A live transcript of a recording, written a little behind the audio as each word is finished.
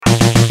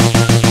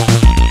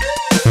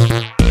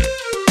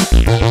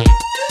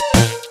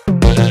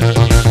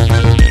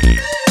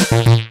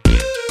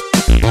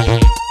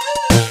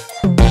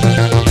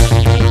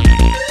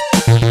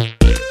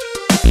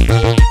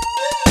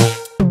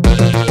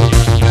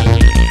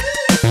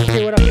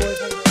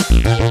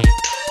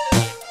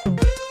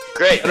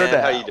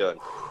man? now. How you doing?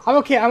 I'm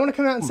okay. I want to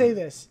come out and say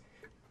this.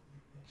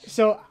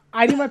 So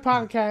I do my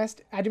podcast.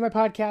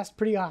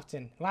 Pretty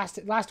often.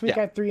 Last week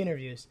I had 3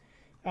 interviews,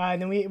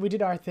 and then we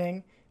did our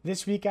thing.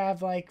 This week I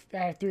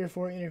have 3 or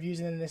 4 interviews,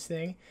 and then this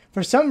thing.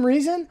 For some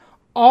reason,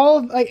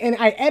 and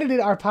I edited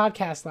our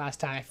podcast last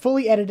time. I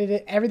fully edited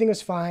it. Everything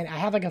was fine. I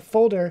have a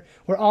folder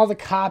where all the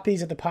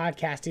copies of the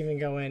podcast even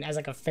go in as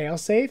a fail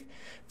safe.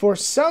 For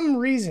some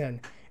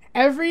reason,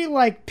 every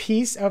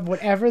piece of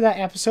whatever that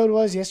episode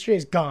was yesterday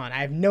is gone.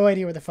 I have no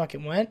idea where the fuck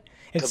it went.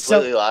 It's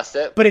completely lost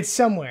it. But it's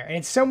somewhere, and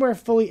it's somewhere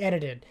fully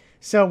edited.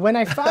 So when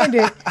I find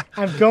it,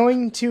 I'm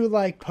going to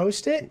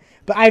post it,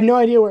 but I have no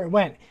idea where it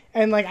went.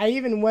 And I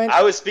even went.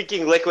 I was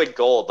speaking liquid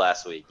gold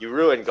last week. You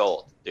ruined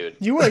gold, dude.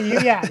 You were,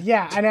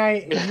 yeah,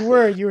 and you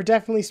were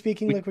definitely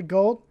speaking liquid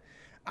gold.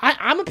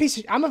 I'm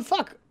a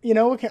fuck.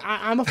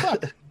 I'm a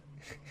fuck.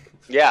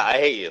 Yeah, I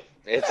hate you.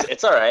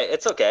 It's all right.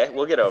 It's okay.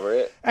 We'll get over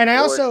it. And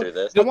I work through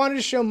this. wanted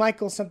to show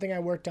Michael something I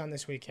worked on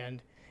this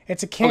weekend.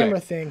 It's a camera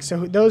thing,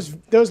 so those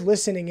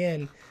listening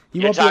in,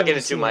 You're won't be talking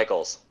able to two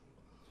Michaels.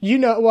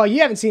 Well,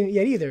 you haven't seen it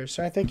yet either,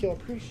 so I think you'll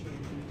appreciate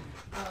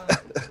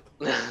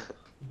it.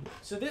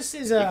 So this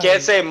is You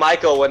can't say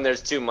Michael when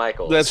there's 2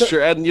 Michaels. That's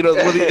true, and well,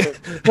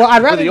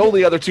 we're the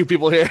only other 2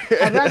 people here.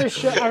 I'd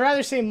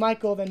rather say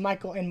Michael than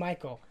Michael and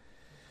Michael.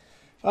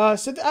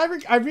 So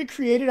I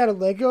recreated out of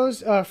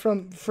Legos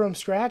from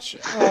scratch.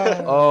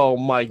 Oh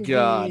my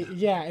god!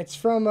 It's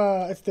from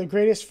it's the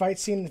greatest fight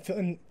scene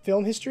in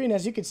film history, and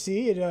as you can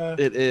see, it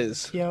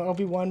is.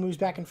 Obi-Wan moves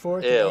back and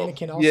forth, and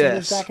Anakin also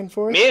moves back and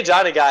forth. Me and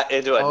Johnny got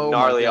into a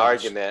gnarly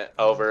argument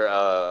over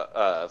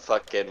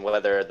fucking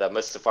whether the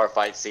Mustafar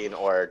fight scene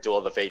or Duel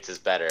of the Fates is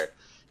better.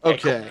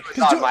 Okay, it's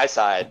on my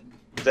side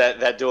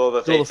that Duel of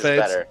the Fates is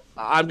better.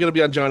 I'm gonna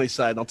be on Johnny's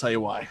side, and I'll tell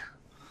you why.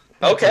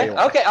 Okay,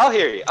 I'll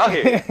hear you.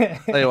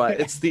 Anyway,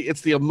 it's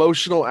the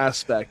emotional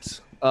aspect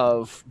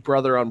of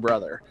brother on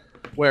brother,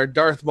 where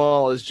Darth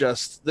Maul is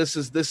just this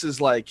is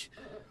like,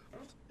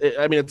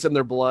 I mean, it's in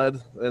their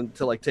blood, and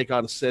to take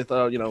on Sith,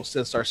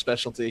 Sith's our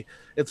specialty.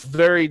 It's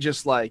very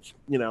just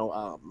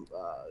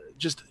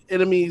just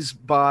enemies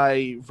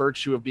by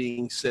virtue of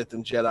being Sith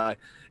and Jedi.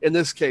 In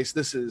this case,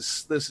 this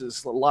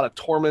is a lot of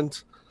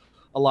torment,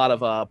 a lot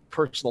of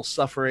personal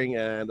suffering,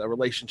 and a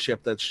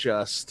relationship that's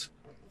just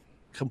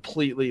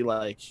completely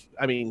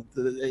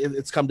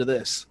it's come to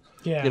this.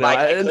 Yeah.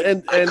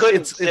 And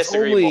it's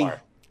only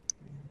more.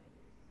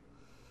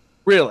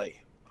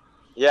 Really.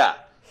 Yeah.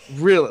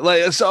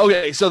 Really. So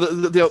okay. So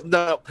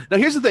now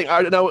here's the thing.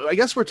 Now I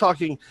guess if we're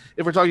talking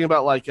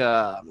about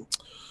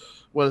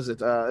what is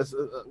it?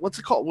 What's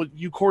it called? When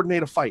you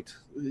coordinate a fight.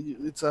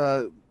 It's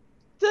yeah.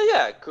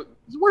 There's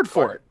a word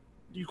for it.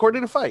 You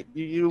coordinate a fight.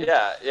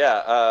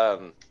 Yeah.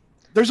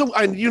 There's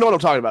you know what I'm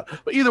talking about.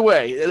 But either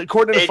way,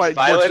 coordinate a fight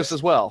works just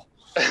as well.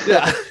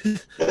 Yeah.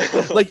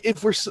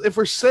 if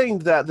we're saying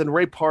that, then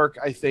Ray Park,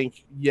 I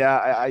think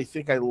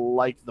I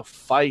like the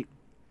fight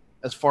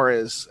as far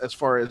as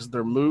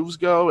their moves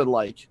go, and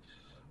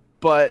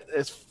but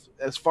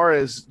as far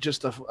as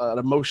just an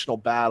emotional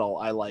battle,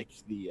 I like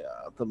the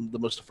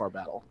Mustafar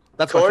battle.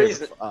 That's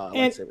Corey's,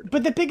 my favorite.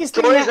 But the biggest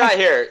thing Corey's not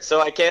here,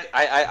 so I can't.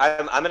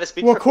 I'm going to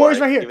speak. Well, for Corey's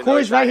Corey, right here.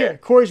 Corey's right here.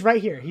 Corey's right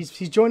here.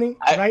 He's joining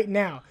right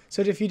now.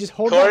 So if you just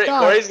hold that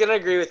thought, Corey's going to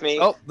agree with me.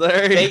 Oh,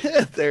 there he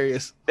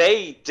is.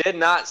 They did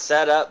not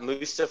set up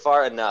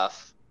Mustafar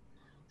enough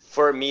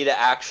for me to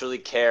actually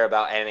care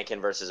about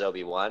Anakin versus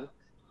Obi-Wan.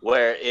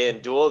 Where in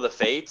Duel of the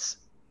Fates,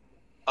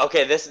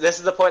 okay, this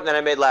is the point that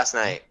I made last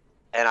night,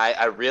 and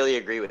I really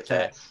agree with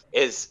that.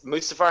 Is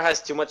Mustafar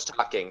has too much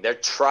talking. They're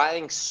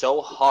trying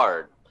so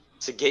hard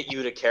to get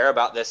you to care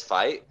about this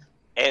fight,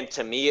 and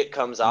to me it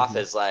comes off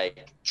as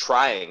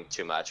trying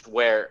too much.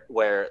 Where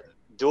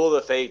Duel of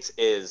the Fates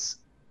is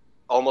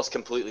almost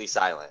completely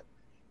silent,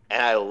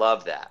 and I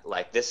love that.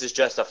 This is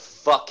just a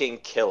fucking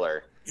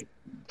killer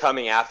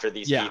coming after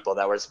these people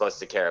that we're supposed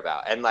to care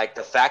about, and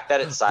the fact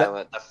that it's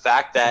silent, the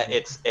fact that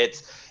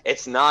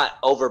it's not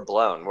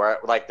overblown. Where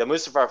the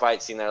Mustafar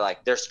fight scene,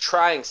 they're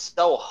trying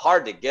so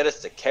hard to get us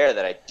to care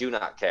that I do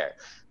not care.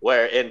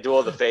 Where in Duel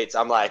of the Fates,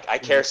 I'm I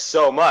care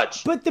so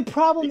much. But the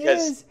problem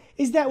is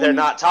that they're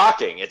not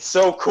talking. It's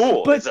so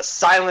cool. It's a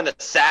silent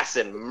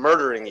assassin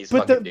murdering these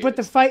fucking dudes. But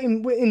the fight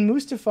in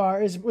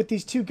Mustafar is with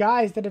these 2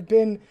 guys that have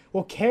been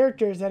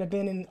characters that have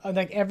been in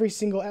every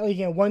single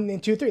 1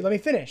 and 2, 3. Let me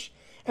finish.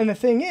 And the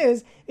thing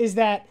is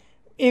that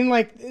in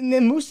the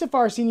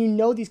Mustafar scene,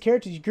 these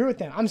characters, you grew with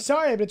them. I'm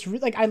sorry, but it's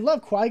really I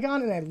love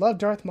Qui-Gon and I love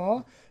Darth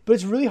Maul, but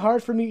it's really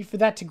hard for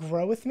that to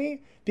grow with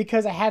me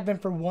because I had them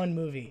for 1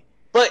 movie.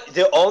 But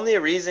the only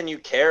reason you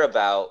care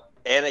about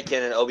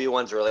Anakin and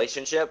Obi-Wan's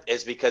relationship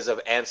is because of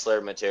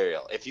ancillary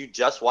material. If you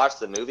just watch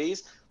the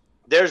movies,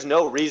 there's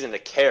no reason to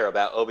care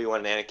about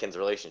Obi-Wan and Anakin's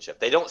relationship.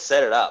 They don't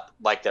set it up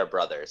like they're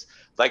brothers.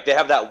 They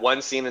have that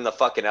one scene in the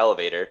fucking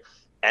elevator,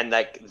 and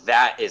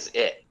that is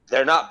it.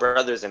 they're not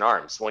brothers in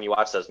arms when you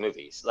watch those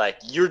movies. Like,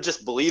 you're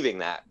just believing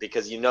that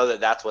because you know that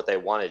that's what they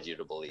wanted you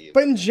to believe.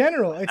 But in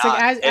general, it's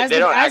like as they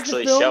don't as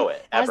actually the film, show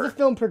it ever. As the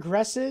film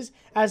progresses,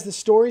 as the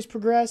stories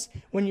progress,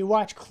 when you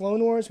watch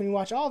Clone Wars, when you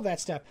watch all of that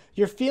stuff,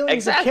 your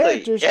feelings of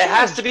characters change. It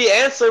has to be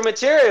ancillary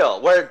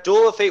material where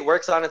Duel of Fate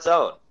works on its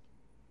own.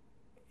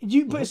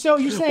 So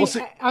you're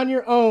saying on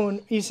your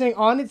own, you're saying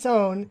on its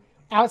own,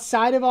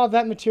 outside of all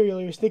that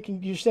material, you're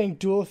saying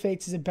Duel of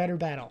Fates is a better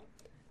battle.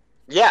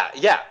 Yeah.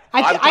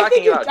 I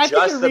think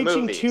you're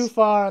reaching too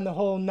far on the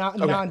whole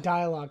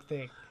non-dialogue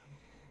thing.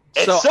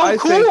 It's so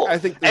cool,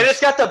 and it's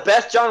got the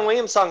best John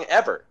Williams song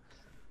ever.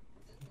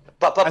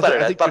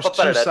 I think there's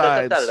two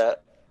sides.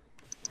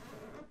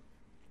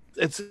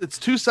 It's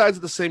two sides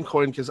of the same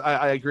coin because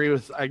I agree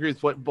with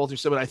what both you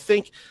said, but I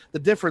think the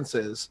difference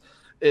is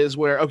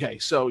where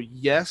so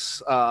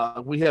yes,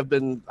 I have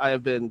been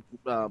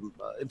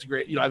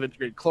integrated. I've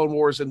integrated Clone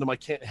Wars into my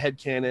head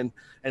canon,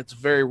 and it's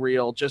very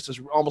real,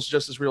 almost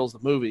just as real as the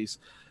movies.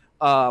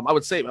 I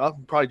would say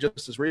probably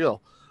just as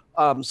real.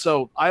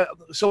 So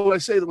when I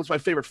say that was my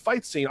favorite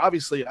fight scene,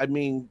 obviously I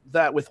mean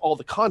that with all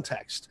the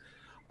context.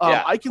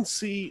 I can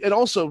see, and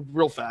also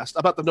real fast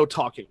about the no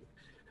talking.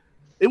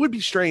 It would be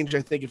strange,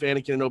 I think, if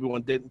Anakin and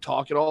Obi-Wan didn't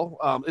talk at all.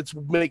 It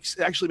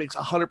actually makes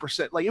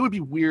 100%. Like, it would be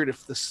weird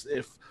if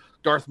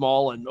Darth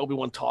Maul and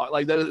Obi-Wan talk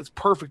like that. It's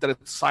perfect that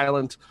it's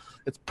silent.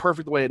 It's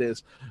perfect the way it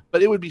is.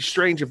 But it would be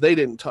strange if they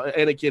didn't.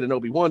 Anakin and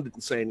Obi-Wan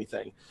didn't say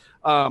anything.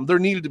 There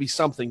needed to be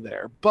something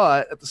there.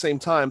 But at the same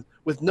time,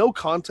 with no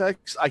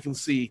context, I can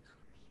see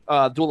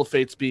Duel of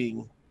Fates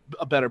being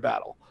a better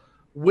battle.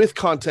 With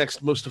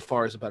context,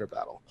 Mustafar is a better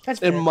battle.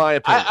 That's in my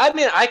opinion. I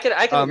mean, I can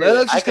agree.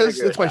 That's just because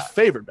it's my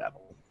favorite battle.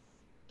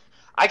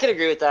 I can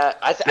agree with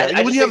that.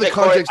 When you have the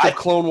context of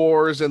Clone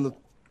Wars and the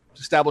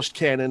established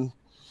canon.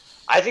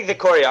 I think the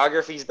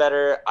choreography's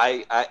better.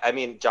 I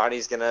mean,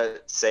 Johnny's gonna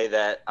say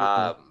that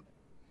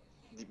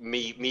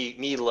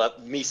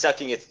me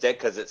sucking its dick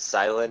because it's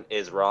silent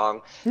is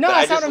wrong. No,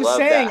 that's not what I'm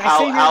saying. I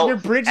say you're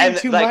bridging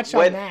too much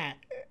on that.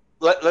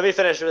 Let me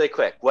finish really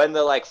quick. When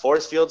the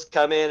force fields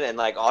come in and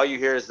all you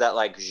hear is that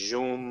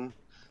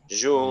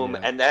zoom,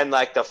 and then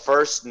the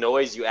first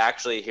noise you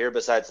actually hear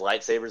besides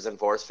lightsabers and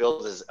force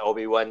fields is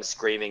Obi-Wan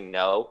screaming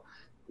no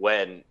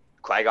when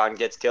Qui-Gon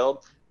gets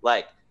killed.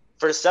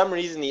 For some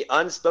reason, the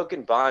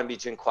unspoken bond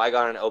between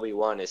Qui-Gon and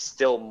Obi-Wan is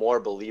still more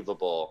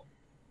believable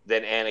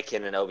than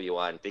Anakin and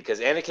Obi-Wan, because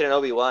Anakin and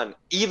Obi-Wan,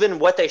 even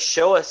what they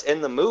show us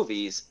in the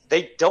movies,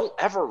 they don't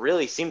ever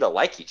really seem to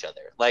like each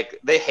other.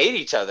 They hate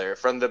each other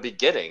from the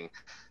beginning.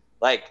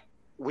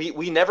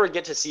 We never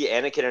get to see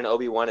Anakin and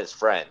Obi-Wan as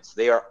friends.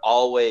 They are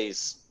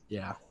always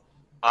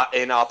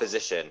in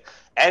opposition.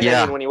 And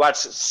then when you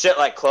watch shit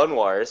like Clone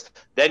Wars,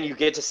 then you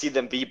get to see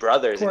them be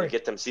brothers, and you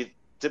get them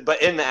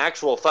but in the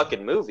actual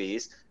fucking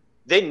movies,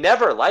 they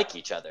never like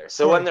each other.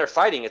 So when they're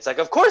fighting, it's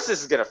of course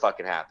this is gonna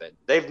fucking happen.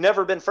 They've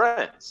never been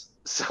friends.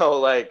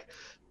 So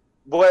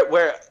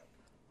where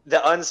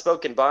the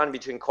unspoken bond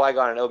between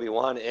Qui-Gon and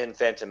Obi-Wan in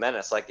Phantom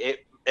Menace,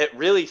 it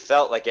really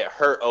felt like it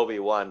hurt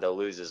Obi-Wan to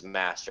lose his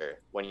master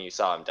when you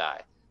saw him die.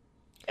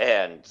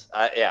 And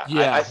I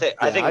think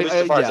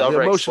Mustafar's overexplained.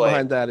 The emotion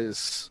behind that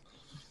is.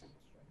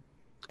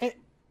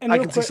 And I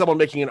can see someone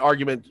making an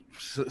argument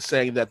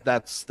saying that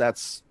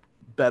that's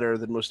better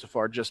than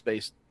Mustafar just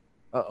based.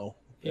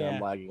 Yeah,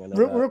 I'm lagging. I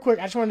know real quick,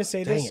 I just wanted to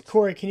say this.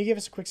 Corey, can you give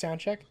us a quick sound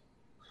check?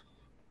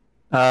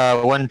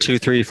 1, 2,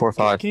 3, 4,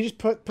 5. Can you just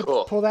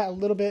pull that a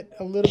little bit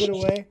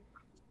away?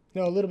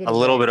 No, a little bit. A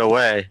little bit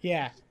away.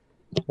 Yeah.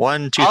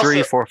 1, 2,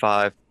 3, 4,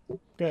 5.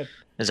 Good.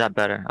 Is that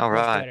better? All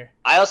right. Better.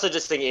 I also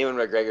just think Ewan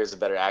McGregor is a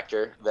better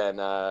actor than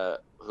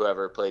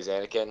whoever plays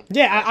Anakin.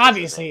 Yeah,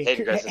 obviously.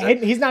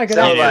 He's not a good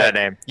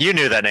actor. You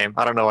knew that name.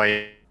 I don't know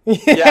why.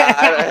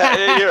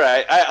 Yeah, you're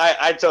right.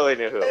 I totally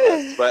knew who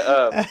it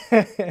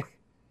was, but.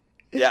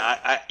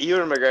 Yeah,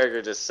 Ewan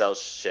McGregor just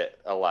sells shit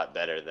a lot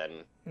better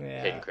than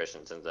Hayden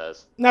Christensen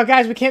does. No,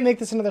 guys, we can't make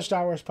this another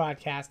Star Wars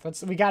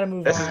podcast. We got to move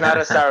on. This is not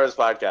a Star Wars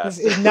podcast. This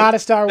is not a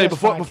Star Wars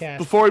podcast.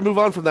 Before we move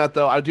on from that,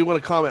 though, I do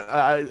want to comment.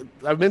 I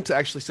meant to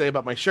actually say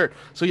about my shirt.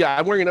 So yeah,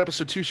 I'm wearing an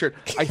Episode 2 shirt.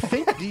 I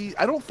think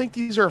I don't think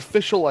these are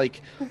official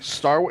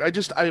Star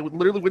Wars. I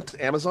literally went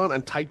to Amazon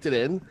and typed it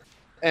in,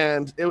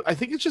 and I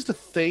think it's just a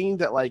thing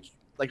that a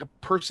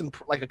person,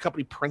 a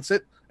company prints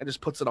it and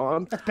just puts it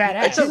on. That's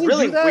badass. It's a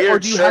really weird or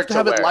do you have to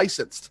have it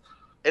licensed?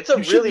 It's a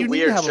really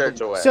weird shirt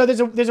to wear. So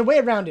there's a way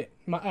around it,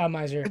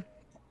 Miser.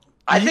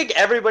 I think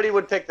everybody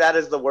would pick that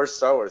as the worst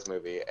Star Wars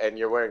movie, and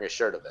you're wearing a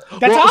shirt of it.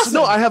 That's awesome.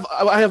 No, I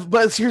have.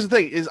 But here's the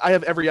thing: is I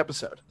have every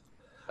episode.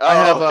 I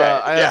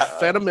have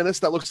Phantom Menace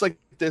that looks like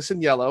this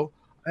in yellow.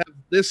 I have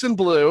this in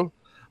blue.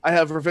 I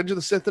have Revenge of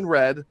the Sith in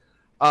red.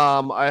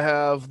 I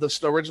have the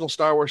original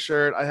Star Wars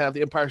shirt. I have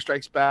the Empire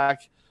Strikes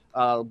Back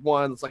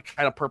one that's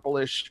kind of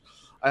purplish.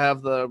 I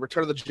have the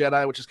Return of the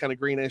Jedi, which is kind of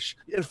greenish.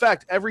 In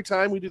fact, every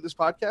time we do this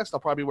podcast,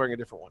 I'll probably be wearing a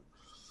different one.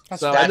 And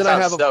then I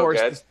have, of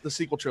course, the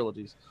sequel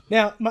trilogies.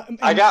 Now,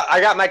 I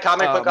got my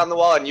comic book on the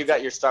wall, and you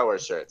got your Star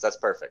Wars shirts. That's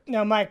perfect.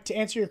 Now, Mike, to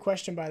answer your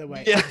question, by the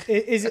way,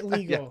 is it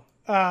legal?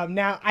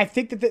 Now, I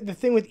think that the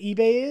thing with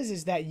eBay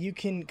is that you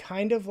can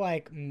kind of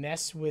like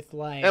mess with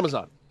like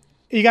Amazon.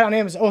 You got it on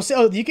Amazon.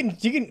 You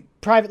can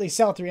privately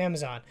sell it through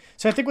Amazon.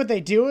 So I think what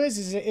they do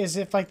is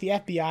if like the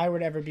FBI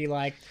would ever be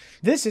like,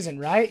 this isn't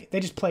right, they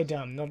just play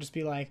dumb. They'll just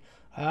be like,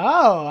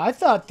 oh, I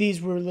thought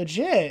these were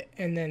legit,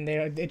 and then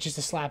it's just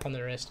a slap on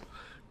the wrist.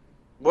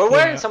 We're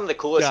wearing some of the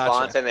coolest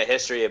fonts in the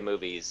history of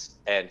movies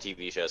and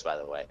TV shows, by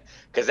the way.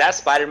 Because that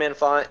Spider-Man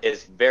font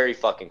is very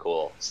fucking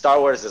cool. Star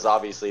Wars is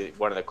obviously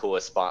one of the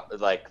coolest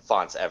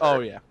fonts ever.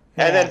 Oh, yeah.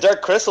 And then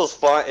Dark Crystal's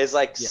font is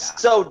like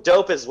so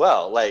dope as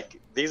well. Like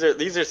these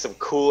are some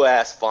cool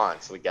ass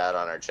fonts we got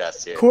on our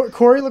chest here.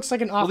 Corey looks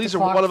like an off. Well, these are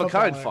one of a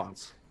kind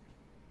fonts.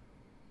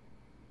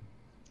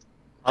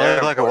 I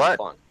look like a what?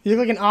 Font. You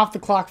look like an off the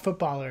clock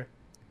footballer.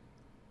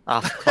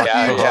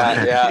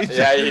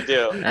 Yeah, you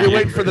do. You're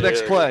waiting for the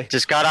next play.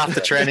 Just got off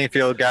the training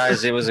field,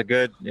 guys. It was a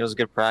good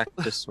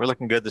practice. We're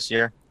looking good this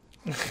year.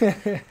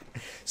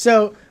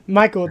 So,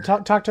 Michael,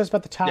 talk to us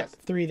about the top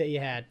 3 that you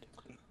had.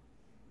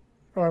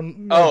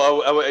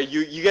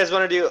 You guys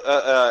want to do?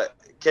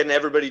 Can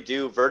everybody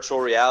do virtual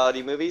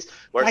reality movies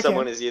where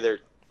someone is either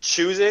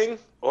choosing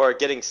or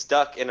getting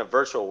stuck in a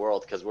virtual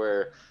world because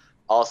we're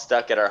all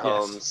stuck at our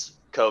homes?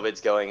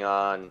 COVID's going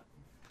on.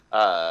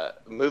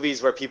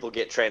 Movies where people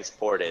get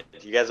transported.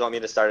 Do you guys want me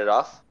to start it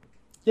off?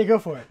 Yeah, go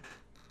for it.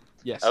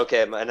 Yes.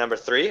 Okay, my number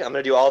 3. I'm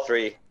gonna do all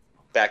 3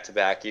 back to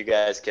back. You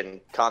guys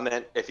can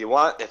comment if you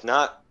want. If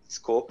not, it's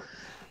cool.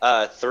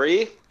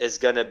 3 is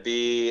gonna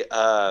be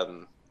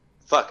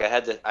fuck. I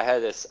had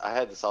this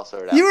all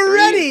sorted out. You were 3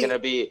 ready. Is gonna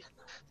be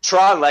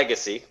Tron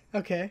Legacy.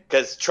 Okay.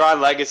 Because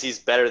Tron Legacy is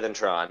better than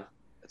Tron.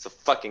 It's a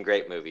fucking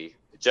great movie.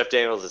 Jeff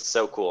Daniels is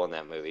so cool in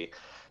that movie.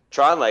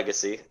 Tron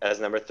Legacy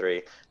as number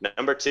 3.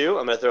 Number 2,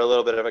 I'm going to throw a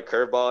little bit of a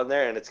curveball in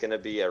there, and it's going to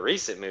be a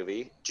recent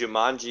movie,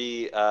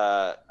 Jumanji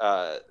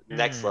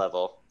Next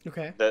Level.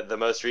 Okay. The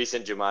most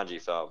recent Jumanji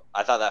film.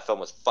 I thought that film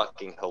was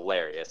fucking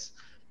hilarious.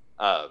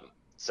 So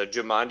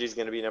Jumanji's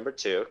going to be number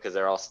 2 because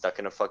they're all stuck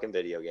in a fucking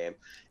video game.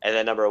 And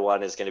then number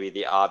 1 is going to be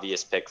the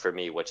obvious pick for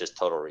me, which is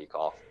Total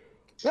Recall.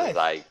 Nice.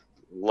 I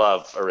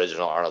love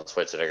original Arnold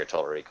Schwarzenegger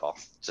Total Recall.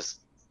 Just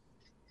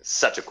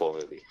such a cool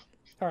movie.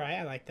 All right,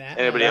 I like that.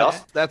 Anybody else?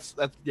 That's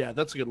a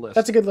good list.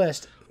 That's a good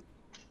list.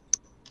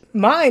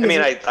 Mine.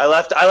 I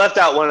left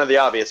out one of the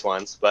obvious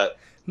ones, but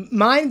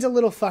mine's a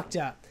little fucked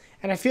up,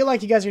 and I feel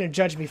like you guys are gonna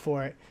judge me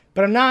for it.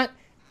 But I'm not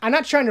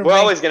trying to. We're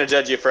always gonna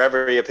judge you for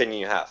every opinion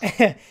you have.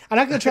 I'm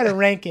not gonna try to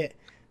rank it.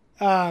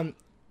 I'm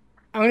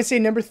gonna say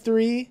number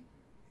 3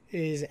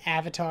 is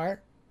Avatar.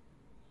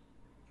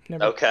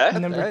 Number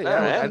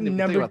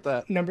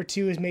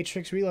 2 is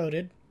Matrix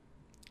Reloaded.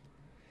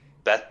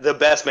 The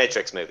best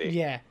Matrix movie.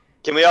 Yeah.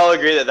 Can we all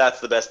agree that that's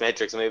the best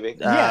Matrix movie?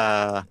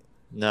 Yeah.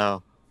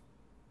 No.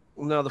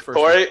 No, the first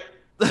Corey? one.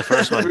 The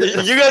first one.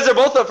 You guys are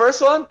both the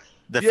first one?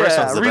 The first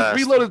one's the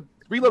best.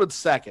 Reloaded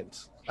second.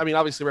 I mean,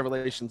 obviously,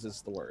 Revelations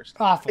is the worst.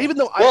 Awful. Even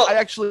though I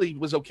actually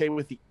was okay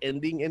with the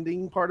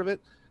ending part of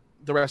it,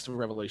 the rest of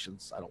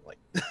Revelations I don't like.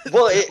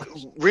 Well,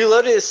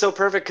 Reloaded is so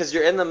perfect because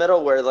you're in the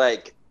middle where,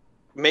 like,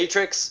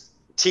 Matrix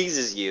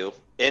teases you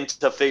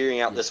into figuring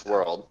out this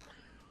world,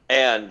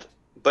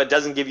 but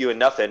doesn't give you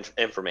enough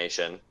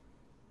information.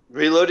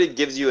 Reloaded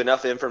gives you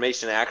enough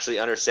information to actually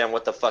understand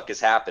what the fuck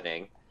is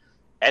happening,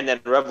 and then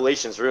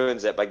Revelations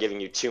ruins it by giving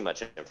you too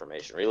much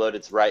information.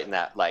 Reloted's right in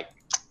that like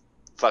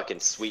fucking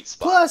sweet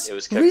spot. Plus, it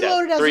was cooked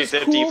Reloaded at has those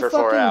 350 cool for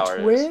 4 fucking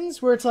hours.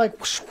 twins where it's like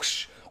whoosh,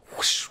 whoosh,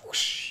 whoosh,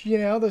 whoosh, you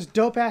know, those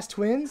dope ass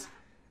twins.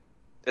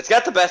 It's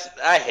got the best.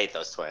 I hate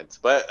those twins,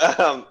 but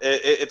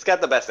it's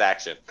got the best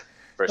action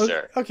for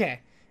sure.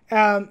 Okay,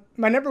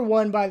 my number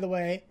 1, by the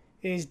way,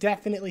 is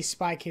definitely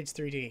Spy Kids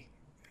 3D.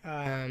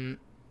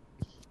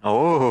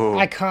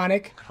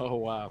 Iconic. Oh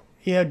wow.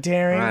 You know,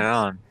 daring. Right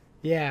on.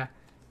 Yeah,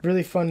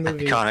 really fun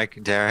movie.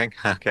 Iconic, daring.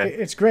 Okay.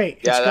 It's great.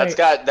 Yeah, it's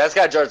that's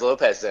got George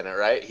Lopez in it,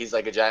 right? He's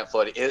like a giant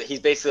floating.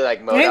 He's basically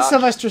like MODOK. And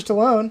Sylvester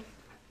Stallone,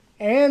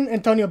 and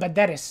Antonio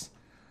Banderas.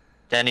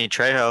 Danny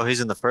Trejo, he's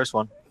in the first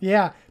one.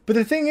 Yeah, but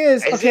the thing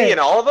is he in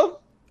all of them?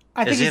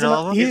 I think Is he in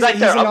all of them? He's like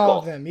their in all uncle.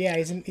 of them. Yeah,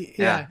 he's in.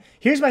 Yeah.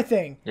 Here's my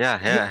thing. Yeah,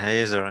 he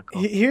is their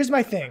uncle. Here's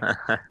my thing.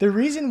 The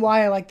reason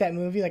why I like that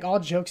movie, like all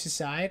jokes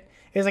aside,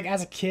 is like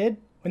as a kid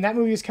when that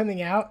movie was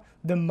coming out,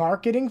 the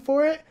marketing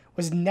for it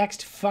was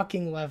next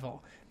fucking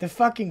level. The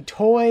fucking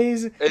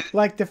toys,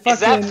 like the fucking. Is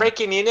that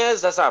Frankie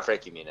Muniz? That's not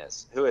Frankie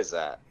Muniz. Who is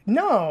that?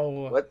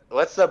 No.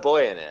 What's the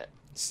boy in it?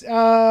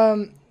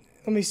 Let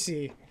me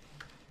see.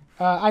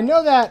 I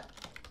know that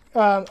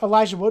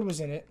Elijah Wood was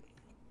in it.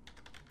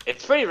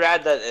 It's pretty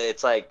rad that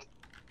it's like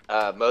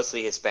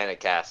mostly Hispanic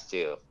cast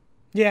too.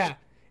 Yeah,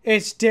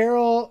 it's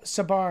Daryl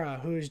Sabara,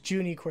 who's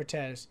Junie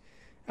Cortez.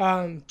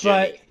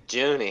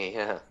 Junie,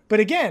 yeah. But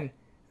again,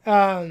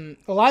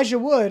 Elijah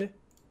Wood,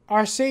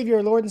 our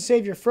savior, Lord and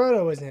Savior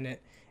Frodo, was in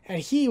it, and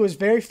he was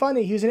very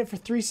funny. He was in it for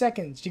 3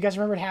 seconds. Do you guys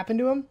remember what happened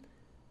to him?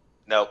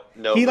 No.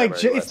 He like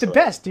it's the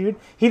best, dude.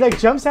 He like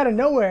jumps out of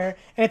nowhere,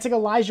 and it's like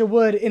Elijah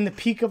Wood in the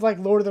peak of like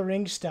Lord of the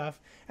Rings stuff,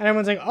 and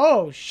everyone's like,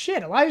 "Oh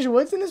shit, Elijah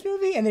Wood's in this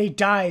movie," and then he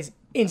dies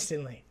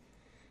instantly.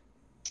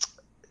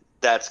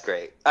 That's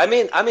great. I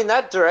mean,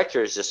 that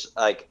director is just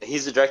like,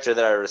 he's a director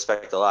that I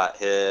respect a lot.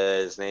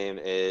 His name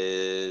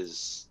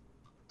is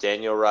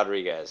Daniel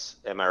Rodriguez.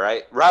 Am I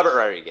right? Robert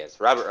Rodriguez.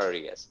 Robert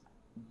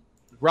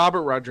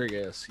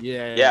Rodriguez.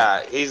 Yeah.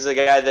 Yeah, he's the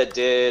guy that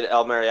did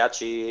El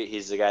Mariachi.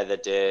 He's the guy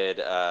that did.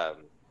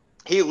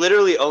 He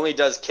literally only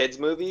does kids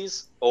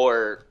movies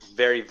or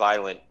very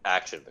violent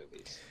action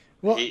movies.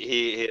 Well,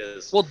 he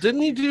is. Well,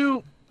 didn't he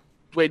do?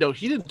 Wait, no,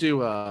 he didn't do.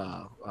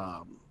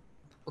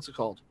 What's it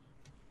called?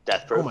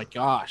 Death Proof. Oh my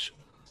gosh.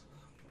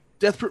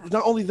 Death Proof.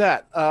 Not only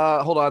that.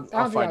 Hold on.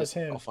 I'll find it.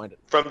 I'll find it.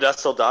 From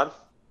Dusk Till Dawn.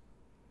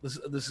 This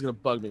is gonna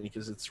bug me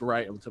because it's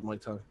right on the tip of my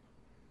tongue.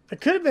 It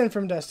could have been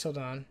From Dusk Till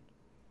Dawn.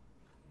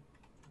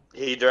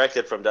 He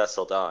directed From Dusk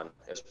Till Dawn.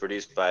 It was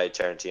produced by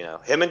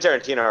Tarantino. Him and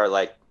Tarantino are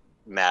like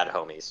mad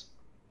homies.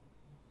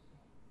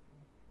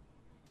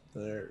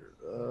 There.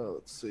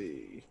 Let's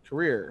see.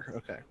 Career.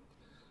 Okay.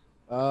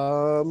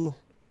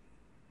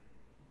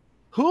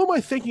 Who am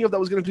I thinking of that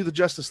was going to do the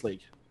Justice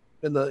League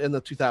in the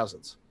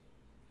 2000s?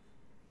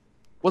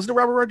 Wasn't it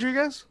Robert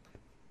Rodriguez?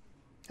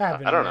 I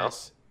don't know.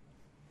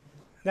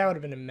 That would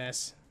have been a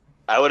mess.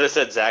 I would have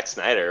said Zack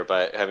Snyder,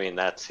 but I mean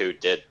that's who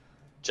did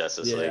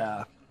Justice League.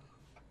 Yeah.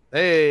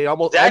 Hey,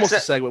 almost a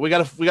segment. We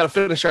gotta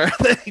finish our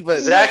thing.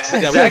 But Zack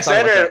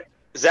Snyder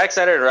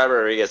and Robert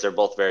Rodriguez are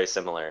both very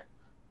similar.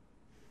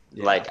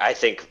 Yeah. Like, I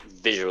think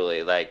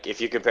visually, like if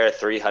you compare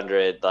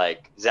 300,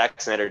 like Zack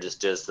Snyder just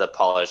does the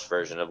polished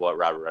version of what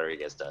Robert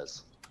Rodriguez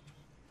does.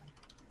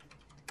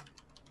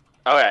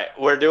 All right,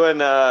 we're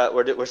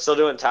still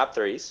doing top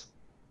threes.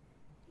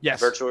 Yes.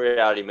 Virtual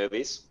reality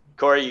movies.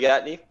 Corey, you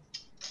got any?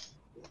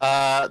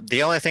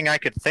 The only thing I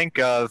could think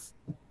of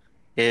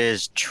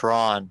is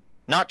Tron.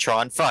 Not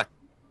Tron. Fuck.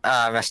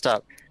 I messed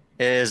up.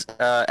 Is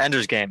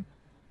Ender's Game.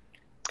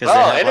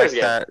 Ender's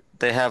Game.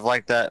 They have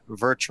like that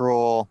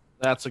virtual.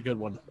 That's a good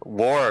one.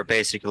 War,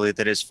 basically,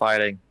 that is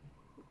fighting.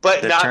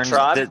 But not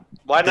Tron?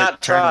 Why not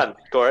Tron,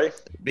 Corey?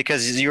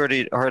 Because you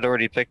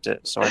already picked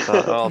it, so I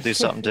thought, I'll do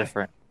something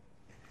different.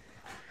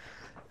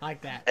 I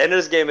like that.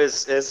 Ender's Game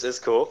is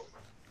cool.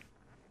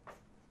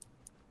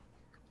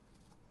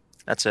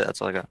 That's it. That's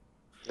all I got.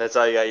 That's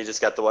all you got? You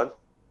just got the one?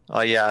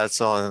 Oh, yeah. That's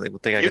the only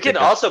thing I You can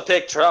also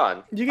pick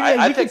Tron.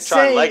 I picked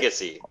Tron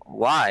Legacy.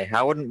 Why?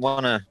 I wouldn't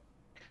want to...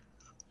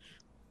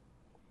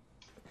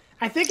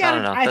 I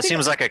don't know. That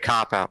seems like a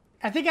cop-out.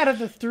 I think out of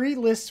the three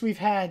lists we've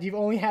had, you've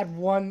only had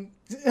one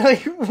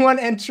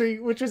entry,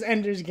 which was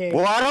Ender's Game.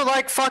 Well, I don't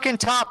like fucking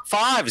top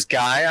fives,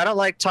 guy. I don't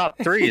like top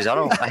threes.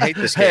 I hate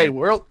this game. Hey,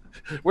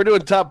 we're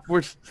doing top.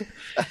 You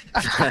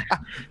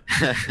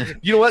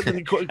know what?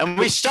 And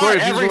we start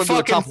every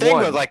fucking thing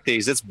with like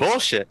these. It's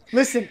bullshit.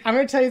 Listen, I'm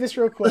gonna tell you this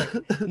real quick.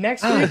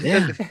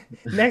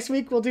 Next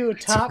week we'll do a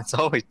top. It's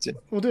always.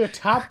 We'll do a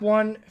top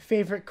one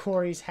favorite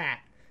Corey's hat.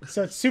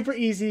 So it's super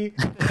easy.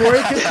 Corey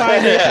can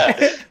find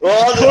it. We'll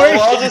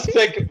all just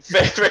pick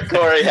favorite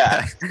Corey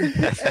hat.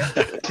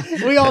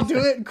 We all do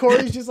it, and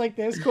Corey's just like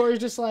this. Corey's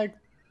just like,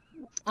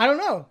 I don't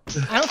know.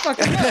 I don't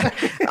fucking know.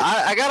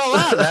 I got a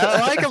lot, man.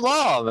 I like them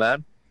all,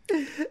 man.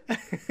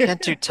 Can't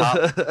do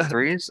top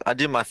threes. I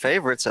do my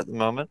favorites at the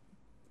moment.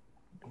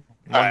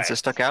 Ones that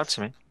stuck out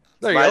to me.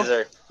 There you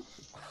go.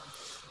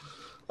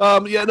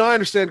 Yeah, no, I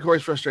understand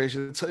Corey's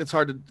frustration. It's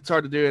hard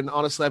to do, and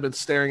honestly, I've been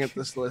staring at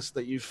this list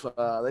that you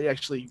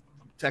actually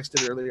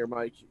texted earlier,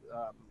 Mike,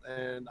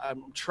 and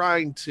I'm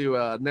trying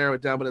to narrow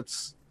it down, but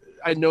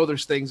I know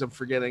there's things I'm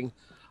forgetting.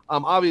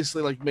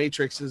 Obviously, like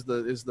Matrix is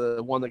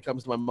the one that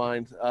comes to my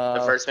mind.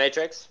 The first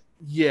Matrix.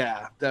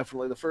 Yeah,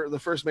 definitely. The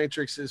first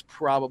Matrix is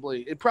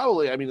probably.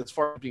 I mean, as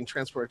far as being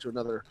transported to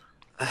another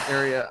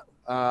area.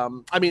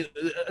 I mean,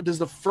 does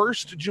the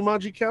first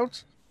Jumanji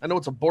count? I know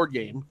it's a board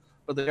game.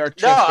 But they are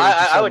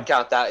I would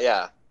count that.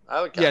 Yeah,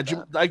 I would count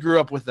that. I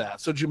grew up with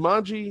that. So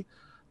Jumanji,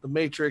 The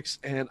Matrix,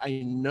 and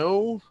I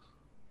know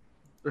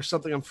there's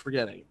something I'm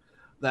forgetting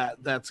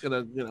that's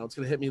gonna it's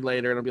gonna hit me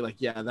later, and I'll be like,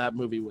 yeah, that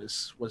movie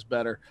was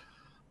better.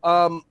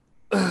 But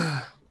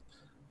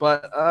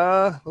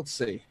let's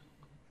see.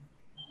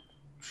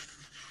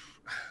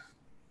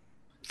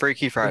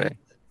 Freaky Friday.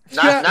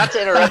 Not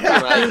to interrupt you,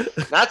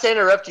 Mike. Not to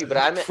interrupt you, but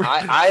I'm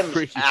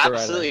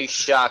absolutely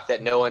shocked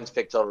that no one's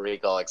picked Total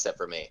Recall except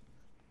for me.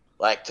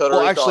 Like Total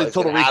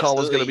Recall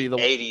was going to be the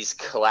 80s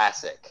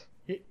classic.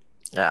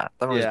 Yeah,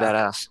 that was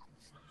badass.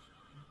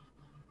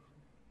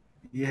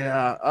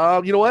 Yeah.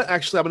 You know what?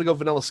 Actually, I'm going to go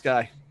Vanilla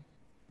Sky.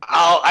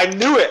 Oh, I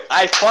knew it.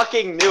 I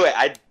fucking knew it.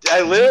 I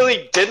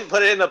literally didn't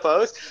put it in the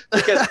post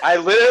because I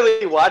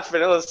literally watch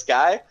Vanilla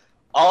Sky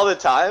all the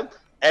time.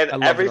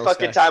 And every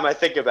fucking time I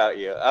think about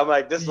you, I'm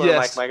like, this is one of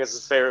Mike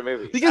Michaels' favorite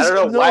movies. Because I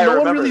don't know why I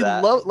remember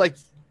that.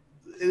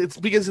 It's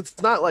because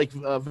it's not like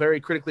a very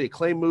critically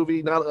acclaimed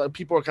movie. Not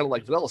people are kind of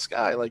like Vanilla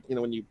Sky, like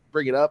when you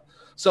bring it up.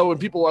 So when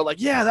people are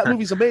like, "Yeah, that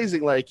movie's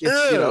amazing," like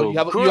it's you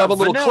have a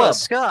little club.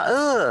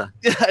 Sky,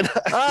 you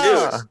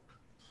have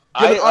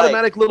an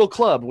automatic little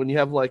club when you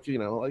have I like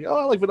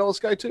Vanilla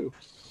Sky too.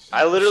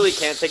 I literally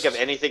can't think of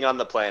anything on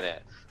the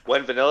planet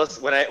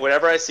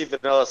whenever I see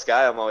Vanilla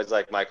Sky, I'm always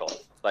like Michael.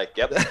 Like,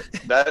 yep,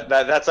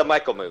 that's a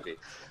Michael movie.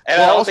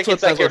 And I don't think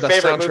it's like your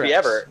favorite movie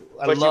ever,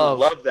 but you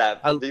love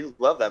that. You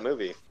love that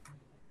movie.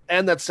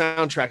 And that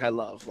soundtrack I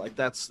love. Like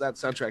that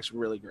soundtrack's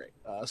really great.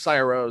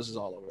 Sire Rose is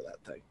all over that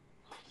thing.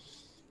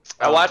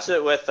 I watched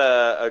it with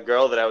a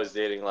girl that I was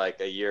dating like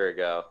a year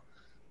ago,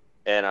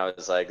 and I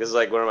was like, "This is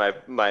like one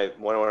of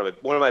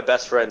my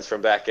best friends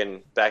from back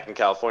in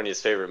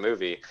California's favorite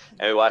movie."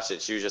 And we watched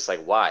it. She was just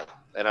like, "Why?"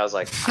 And I was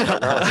like, "I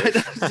don't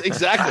know."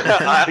 Exactly.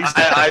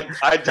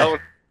 I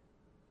don't.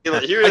 You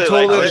really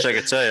I wish I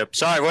could tell you.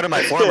 Sorry, one of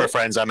my former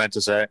friends I meant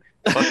to say.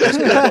 Fuck this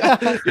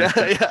guy.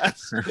 Yeah.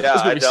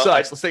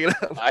 Let's take it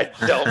out. I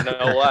don't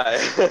know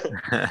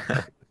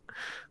why.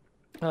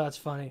 Oh, that's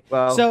funny.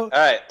 Well, all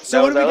right.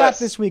 So what do we got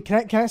this week?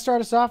 Can I start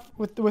us off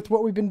with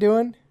what we've been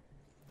doing?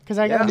 Because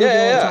I got a movie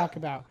I want to talk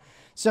about.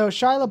 So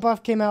Shia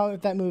LaBeouf came out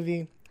with that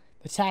movie,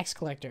 The Tax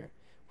Collector,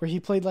 where he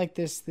played like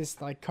this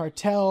like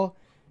cartel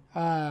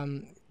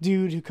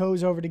dude who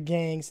goes over to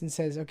gangs and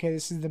says, "Okay,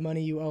 this is the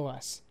money you owe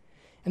us,"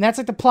 and that's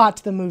like the plot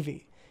to the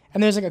movie.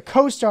 And there's like a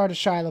co-star to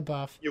Shia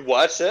LaBeouf. You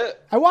watched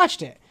it? I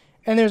watched it,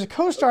 and there's a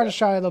co-star to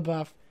Shia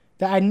LaBeouf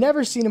that I'd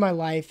never seen in my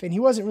life, and he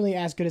wasn't really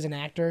as good as an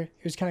actor.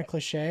 He was kind of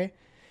cliche.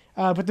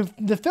 But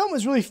the film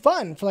was really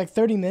fun for like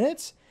 30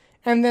 minutes.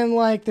 And then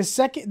like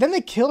then they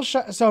kill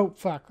So,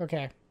 fuck,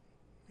 okay.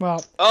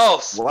 Well. Oh,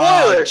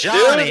 spoilers,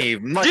 Johnny.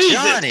 dude.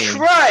 Jesus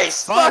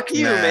Christ. Fuck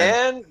you,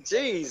 man.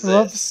 Jesus.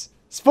 Whoops.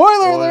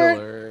 Spoiler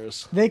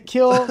alert. They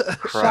kill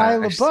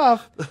Shia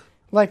LaBeouf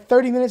like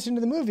 30 minutes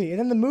into the movie. And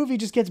then the movie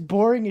just gets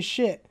boring as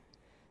shit.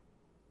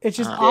 It's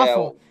just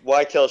awful.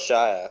 Why kill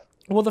Shia?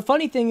 Well, the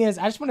funny thing is,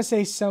 I just want to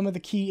say some of the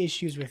key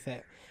issues with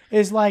it.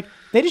 Is like,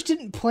 they just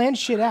didn't plan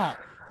shit out.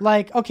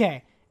 Like,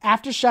 okay,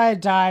 after Shia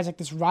dies, like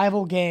this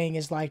rival gang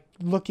is like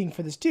looking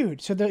for this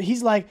dude. So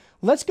he's like,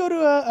 let's go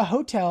to a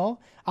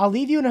hotel. I'll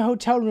leave you in a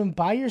hotel room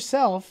by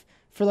yourself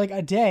for like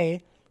a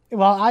day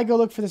while I go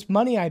look for this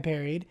money I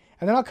buried.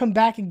 And then I'll come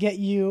back and get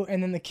you.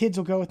 And then the kids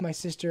will go with my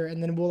sister.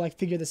 And then we'll like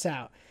figure this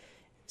out.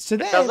 So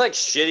then, it sounds like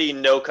shitty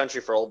No Country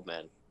for Old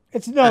Men.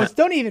 It's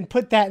don't even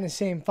put that in the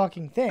same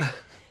fucking thing.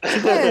 So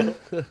then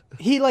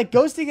he like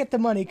goes to get the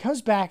money,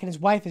 comes back, and his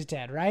wife is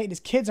dead, right? And his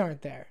kids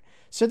aren't there.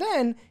 So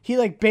then he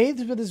like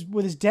bathes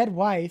with his dead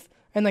wife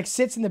and like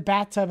sits in the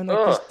bathtub and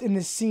like in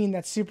this scene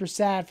that's super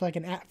sad for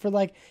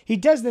like he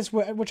does this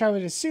which I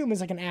would assume is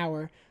like an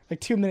hour,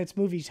 like 2 minutes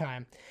movie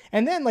time.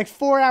 And then like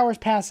 4 hours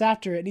pass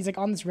after it and he's like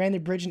on this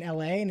random bridge in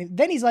LA and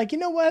then he's like, "You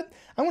know what?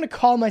 I'm going to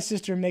call my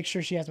sister and make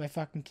sure she has my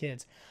fucking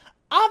kids."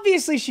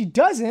 Obviously she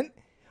doesn't.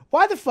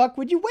 Why the fuck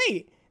would you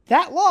wait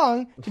that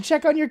long to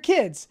check on your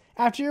kids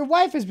after your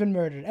wife has been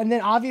murdered? And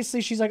then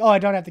obviously she's like, "Oh, I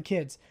don't have the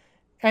kids."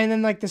 And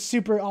then like the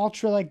super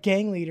ultra like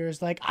gang leader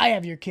is like, "I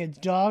have your kids,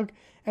 dog."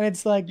 And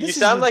it's like you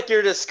sound like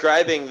you're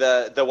describing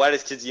the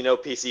Whitest Kids You Know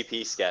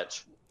PCP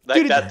sketch.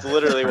 Like dude, that's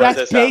literally what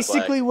this sounds like. That's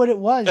basically what it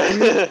was,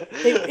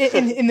 dude.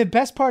 And the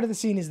best part of the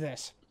scene is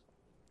this,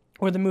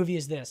 or the movie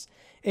is this,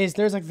 is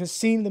there's like this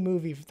scene in the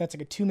movie that's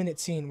like a 2-minute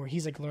scene where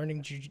he's like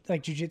learning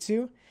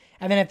jujitsu,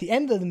 and then at the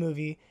end of the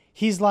movie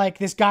he's like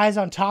this guy's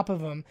on top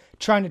of him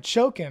trying to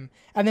choke him,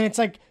 and then it's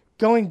like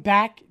going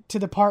back to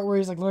the part where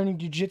he's like learning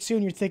jujitsu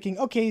and you're thinking,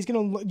 okay, he's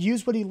going to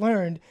use what he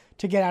learned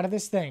to get out of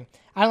this thing.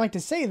 I don't like to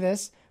say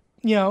this,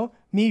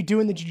 me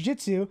doing the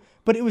jujitsu,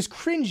 but it was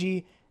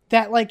cringy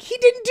that like he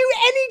didn't do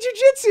any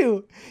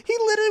jujitsu. He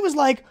literally was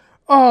like,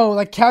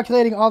 like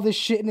calculating all this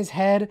shit in his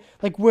head,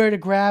 like where to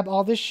grab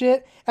all this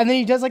shit. And then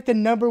he does like the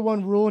number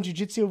one rule in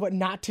jiu-jitsu of what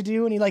not to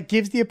do. And he like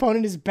gives the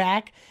opponent his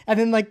back and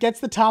then like gets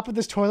the top of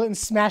this toilet and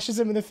smashes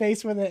him in the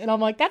face with it. And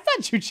I'm like, that's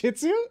not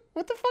jiu-jitsu.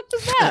 What the fuck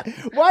is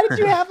that? Why did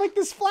you have like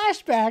this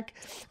flashback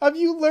of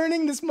you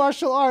learning this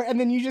martial art and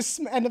then you just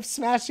end up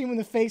smashing him in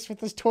the face with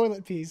this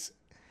toilet piece?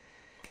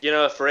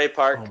 If Ray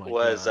Park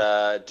was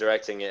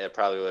directing it, it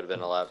probably would have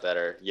been a lot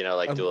better.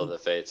 Like Duel of the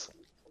Fates.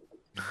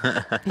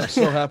 I'm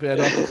so happy I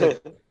don't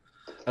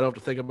have to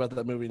think about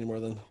that movie anymore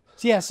then.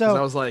 Yeah, so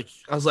I was like,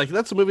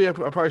 that's a movie I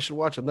probably should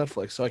watch on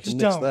Netflix so I can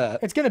nix that.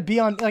 It's gonna be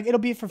on it'll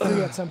be for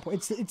free at some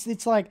point.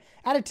 It's like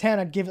out of 10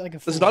 I'd give it like a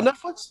 4. Is it on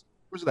Netflix?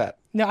 Where's that?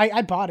 No,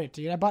 I bought it,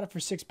 dude. I bought it for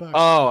 $6.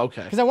 Oh,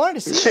 okay. Because I wanted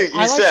to see it.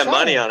 You spent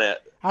money on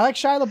it. I like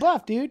Shia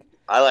LaBeouf, dude.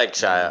 I like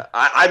Shia.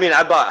 I mean,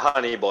 I bought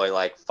Honey Boy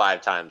like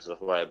 5 times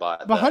before I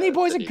bought. But Honey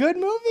Boy's a good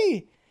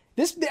movie.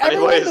 Honey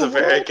Boy is a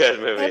very good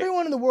movie.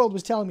 Everyone in the world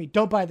was telling me,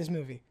 "Don't buy this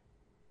movie,"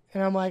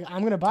 and I'm like,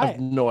 "I'm gonna buy it." I have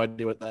no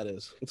idea what that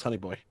is. It's Honey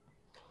Boy.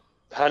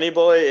 Honey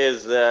Boy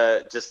is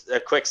just a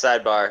quick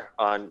sidebar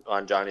on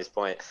Johnny's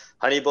point.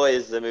 Honey Boy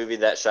is the movie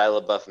that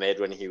Shia LaBeouf made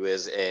when he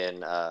was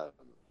in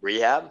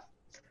rehab,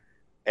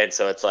 and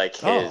so it's like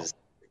his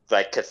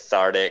like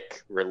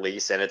cathartic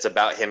release, and it's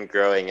about him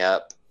growing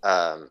up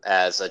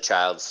as a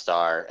child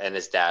star and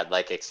his dad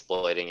like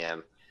exploiting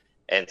him,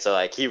 and so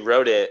like he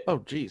wrote it. Oh,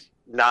 geez.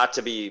 Not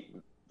to be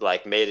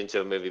like made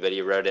into a movie, but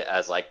he wrote it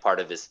as like part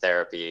of his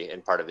therapy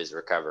and part of his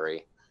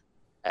recovery.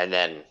 And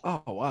then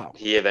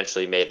he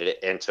eventually made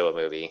it into a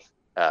movie.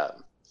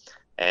 And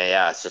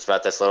yeah, it's just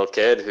about this little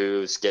kid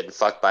who's getting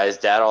fucked by his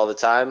dad all the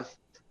time.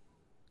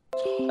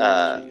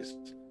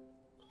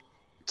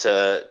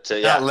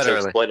 Not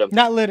literally. to exploit him.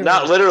 Not literally.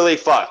 Not literally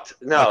fucked.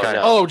 No, Okay.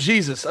 no. Oh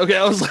Jesus. Okay,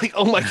 I was like,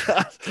 oh my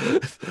god.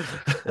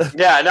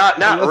 Yeah,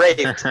 not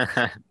raped.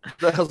 I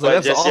was like, But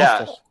that's just,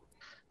 awful.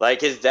 Like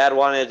his dad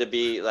wanted to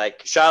be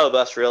like Shia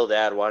LaBeouf's real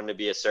dad wanted to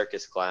be a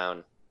circus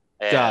clown.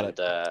 And, Got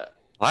it.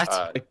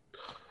 What?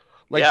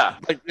 Like, yeah.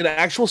 like an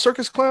actual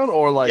circus clown,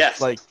 or like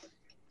Yes. like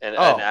An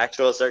Oh.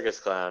 actual circus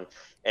clown,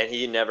 and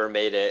he never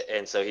made it,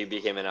 and so he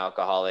became an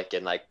alcoholic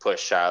and like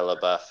pushed Shia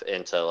LaBeouf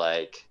into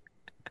like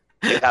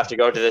you have to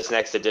go to this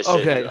next audition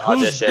and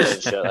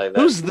shit like that.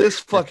 who's this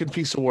fucking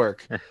piece of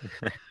work?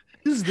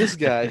 Who's this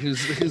guy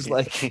who's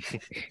like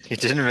He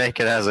didn't make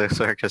it as a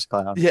circus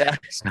clown. yeah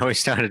So he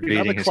started I'm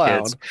beating a his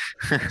clown.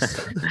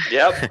 kids.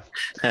 Yep,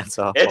 That's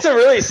awful. it's a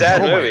really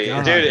sad Oh my movie,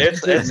 God. dude.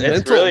 It's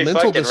mental really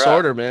fucking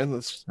disorder, rough. man.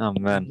 That's Oh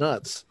man.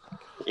 nuts.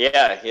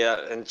 Yeah,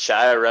 and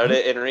Shia wrote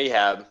it in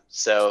rehab,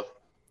 so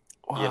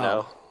Wow. you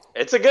know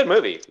it's a good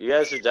movie. You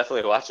guys should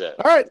definitely watch it.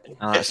 All right.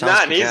 Oh, that It's sounds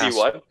not an kick-ass. easy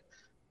one.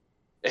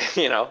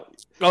 You know,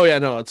 Oh yeah,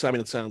 no. It's. I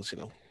mean, it sounds. You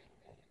know.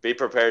 be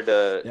prepared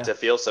to Yeah.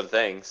 feel some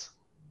things,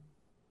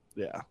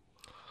 Yeah.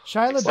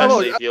 Shia LaBeouf.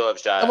 especially if you love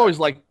Shia. I've always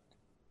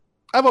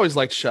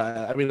liked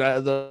Shia. I mean,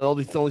 the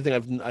only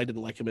thing I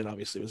didn't like him in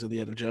obviously was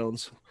Indiana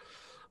Jones.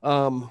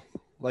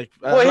 Like,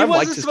 Well, he I've wasn't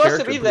liked his supposed to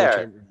character be pretty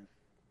there. much.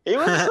 He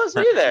wasn't supposed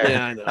to be there.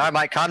 Yeah, I know. All right,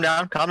 Mike, calm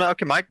down. Calm down.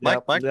 Okay, Mike,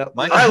 Yep, yep.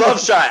 Mike. I love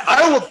Shia.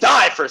 I will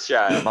die for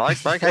Shia. Mike,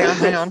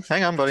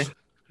 hang on, buddy.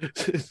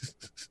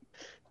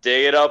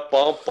 Dig it up,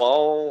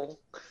 boom.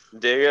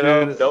 Dig it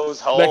up, Dude,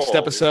 those holes. Next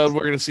episode,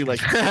 we're gonna see like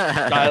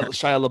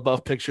Shia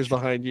LaBeouf pictures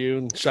behind you,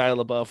 and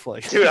Shia LaBeouf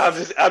like. Dude, I'm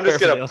just gonna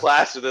Perfect.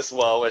 plaster this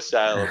wall with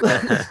Shia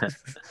LaBeouf.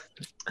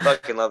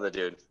 Fucking love the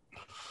dude.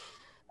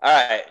 All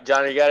right,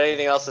 Johnny, you got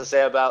anything else to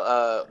say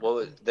about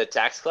the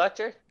tax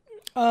collector?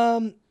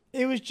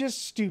 It was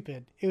just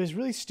stupid. It was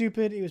really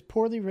stupid. It was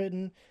poorly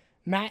written.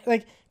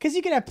 Because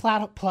you can have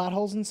plot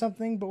holes in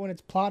something, but when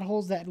it's plot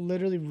holes that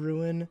literally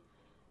ruin,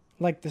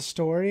 like, the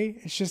story,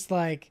 it's just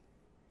like,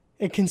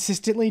 it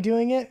consistently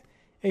doing it.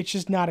 It's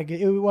just not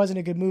it wasn't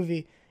a good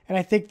movie. And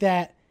I think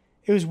that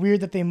it was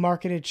weird that they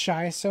marketed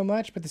Shia so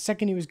much, but the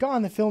second he was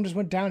gone, the film just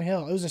went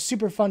downhill. It was a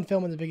super fun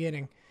film in the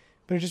beginning,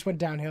 but it just went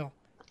downhill.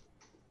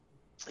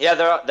 Yeah,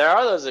 there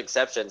are those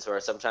exceptions where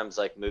sometimes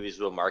like movies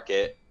will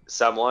market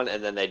someone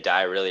and then they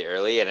die really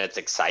early and it's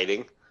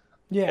exciting.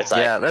 Yeah. It's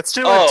like, Yeah, let's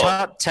do oh. a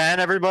top 10,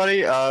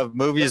 everybody, of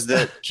movies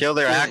that kill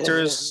their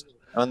actors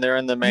when they're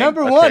in the main.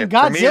 Number Okay, one, for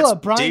me, Godzilla,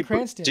 it's Bryan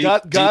Cranston.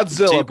 Godzilla,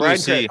 Deep Blue Bryan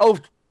Sea. Cranston. Oh,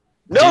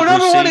 no, Deep number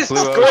Blue one Sea, is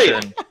Blue Scream.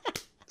 Ocean.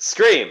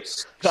 Scream.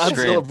 Godzilla,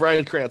 Scream.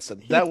 Bryan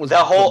Cranston. That was The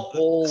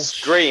whole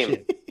Scream.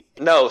 shit.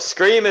 No,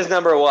 Scream is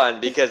number one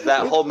because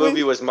that whole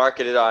movie was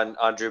marketed on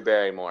Drew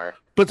Barrymore.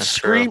 But That's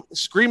Scream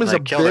is They a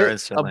killed her bit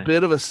instantly.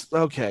 of a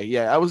okay,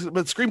 yeah.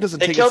 But Scream doesn't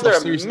They take killed itself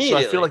her seriously, so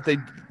I feel like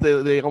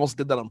immediately. they almost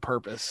did that on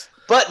purpose.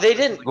 But they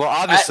didn't. Well,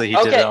 obviously he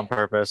did okay. it on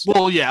purpose.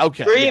 Well, yeah,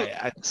 okay. Scream. Yeah,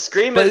 yeah.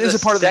 Scream But is is the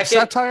it part of the second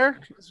satire?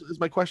 Is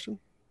my question.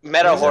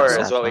 meta horror Is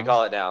it is what we satire?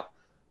 call it now.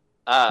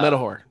 Meta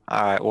horror.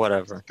 All right,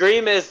 whatever.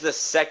 Scream is the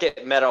second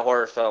meta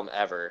horror film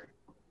ever,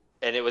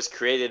 and it was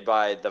created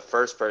by the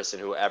first person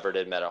who ever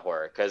did meta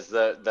horror. Because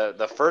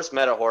the first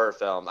meta horror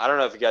film, I don't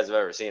know if you guys have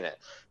ever seen it,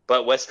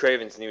 but Wes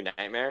Craven's New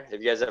Nightmare.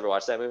 Have you guys ever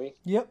watched that movie?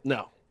 Yep.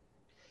 No.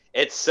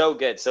 It's so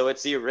good. So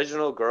it's the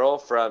original girl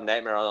from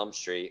Nightmare on Elm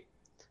Street,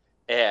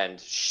 and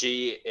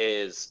she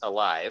is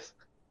alive,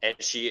 and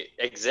she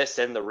exists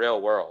in the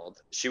real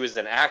world. She was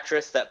an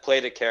actress that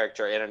played a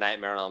character in a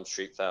Nightmare on Elm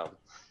Street film,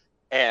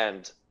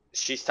 and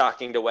she's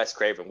talking to Wes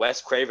Craven.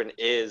 Wes Craven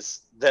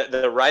is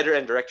the writer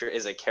and director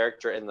is a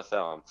character in the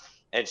film,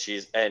 and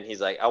he's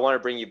like, I want to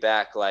bring you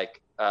back.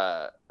 Like,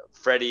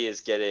 Freddy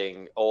is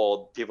getting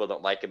old. People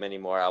don't like him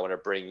anymore. I want to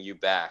bring you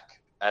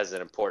back as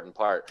an important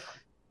part.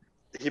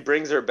 He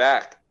brings her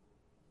back,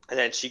 and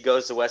then she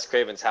goes to Wes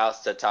Craven's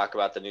house to talk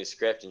about the new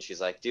script, and she's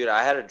like, dude,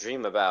 I had a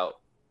dream about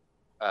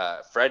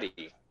Freddy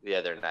the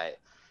other night.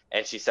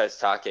 And she starts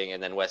talking,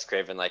 and then Wes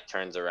Craven like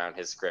turns around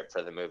his script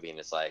for the movie and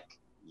is like,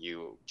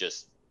 you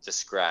just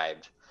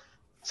described.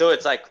 So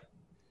it's like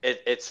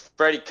it's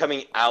Freddy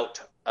coming out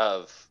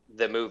of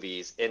the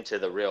movies into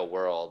the real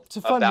world. It's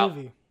a fun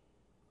movie.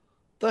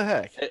 The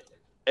heck.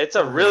 It's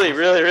a really,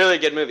 really, really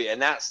good movie,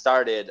 and that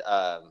started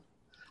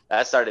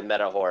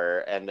meta horror,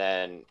 and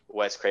then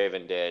Wes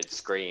Craven did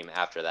Scream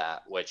after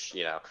that, which,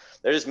 you know,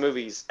 there's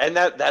movies, and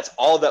that's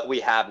all that we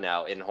have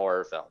now in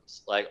horror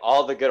films. Like,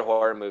 all the good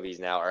horror movies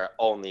now are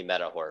only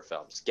meta horror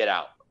films. Get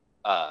Out,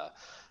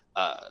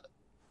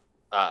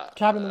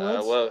 Cabin in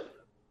the Woods.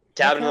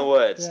 Cabin in the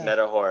Woods, Yeah.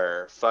 meta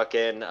horror.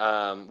 Fucking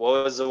what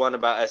was the one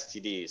about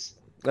STDs?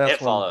 It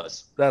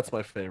Follows. That's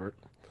my favorite.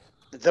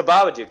 The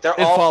Babadook. They're It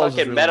all Follows is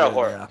fucking really meta good,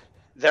 horror. yeah.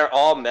 They're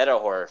all meta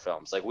horror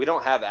films. Like, we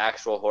don't have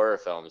actual horror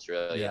films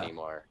really Yeah.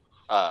 anymore.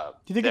 Do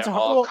you think they're it's a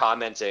all horror?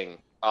 commenting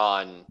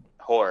on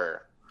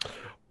horror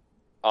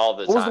all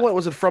the What was time. the one?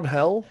 Was it From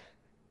Hell?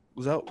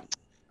 Was that?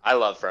 I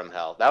love From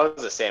Hell. That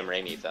was a Sam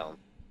Raimi film.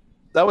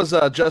 That was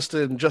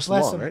Justin Bless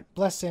Long, him. right?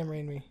 Bless Sam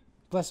Raimi.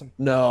 Bless him.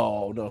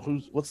 No.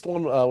 What's the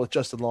one with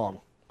Justin Long?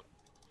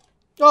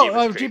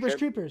 Jeepers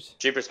Creepers.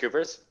 Jeepers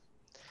Creepers.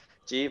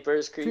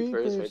 Jeepers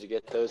Creepers. Where'd you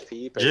get those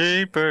peepers?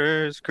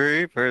 Jeepers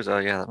Creepers. Oh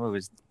yeah, that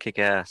movie's kick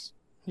ass.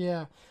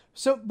 Yeah.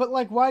 So, but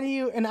like, why do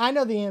you? And I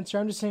know the answer.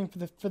 I'm just saying for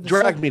the.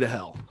 Drag Me to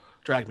Hell.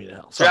 Drag Me to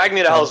Hell. Sorry. Drag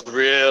Me to Hell is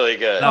really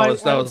good. That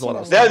was the one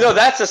I was No,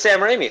 that's a Sam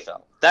Raimi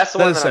film. That's the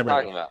one that I'm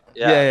talking about.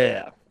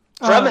 Yeah.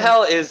 From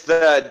Hell is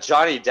the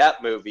Johnny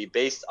Depp movie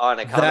based on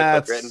a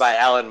comic book written by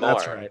Alan Moore.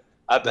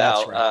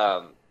 That's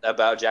right.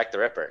 About Jack the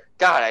Ripper.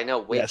 God, I know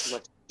way too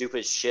much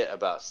stupid shit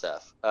about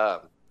stuff.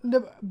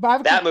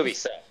 That movie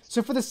sucks.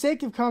 So for the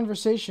sake of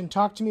conversation,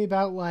 talk to me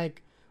about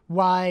like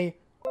why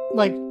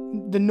like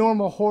the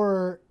normal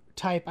horror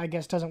type I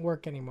guess doesn't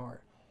work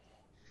anymore.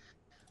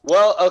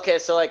 Well, okay,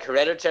 so like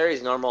Hereditary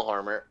is normal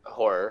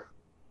horror.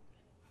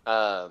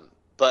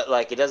 But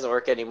like it doesn't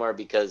work anymore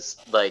because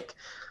like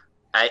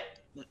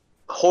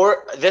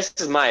this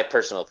is my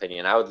personal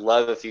opinion. I would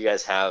love if you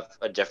guys have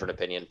a different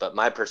opinion, but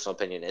my personal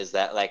opinion is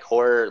that like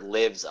horror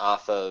lives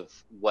off of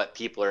what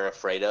people are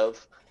afraid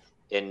of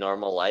in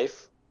normal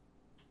life.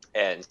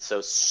 And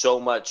so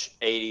much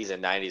 80s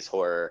and 90s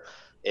horror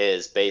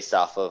is based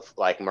off of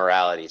like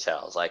morality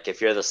tales. Like if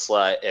you're the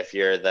slut, if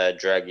you're the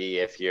druggie,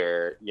 if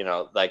you're,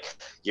 like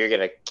you're going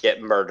to get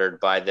murdered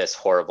by this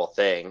horrible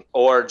thing,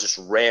 or just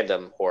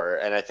random horror.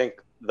 And I think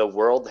the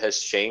world has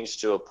changed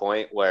to a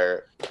point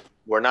where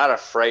we're not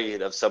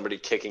afraid of somebody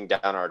kicking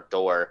down our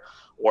door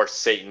or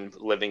Satan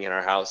living in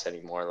our house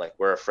anymore. Like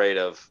we're afraid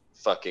of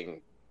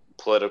fucking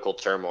political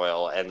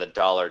turmoil and the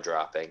dollar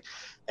dropping.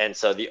 And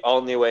so the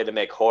only way to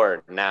make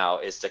horror now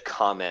is to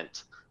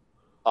comment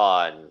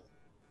on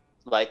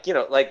like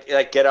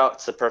Get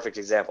Out's the perfect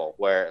example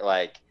where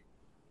like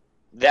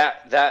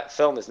that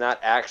film is not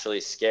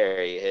actually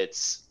scary.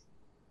 It's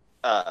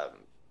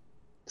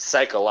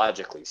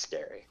psychologically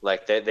scary.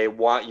 Like they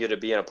want you to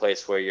be in a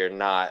place where you're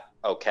not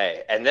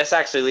okay. And this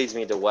actually leads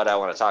me to what I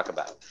want to talk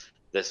about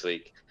this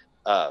week.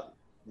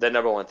 The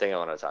number one thing I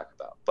want to talk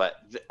about. But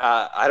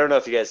I don't know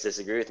if you guys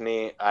disagree with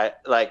me. I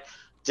like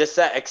just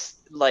that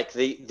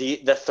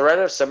the threat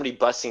of somebody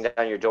busting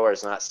down your door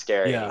is not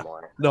scary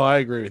anymore. No, I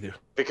agree with you.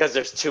 Because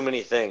there's too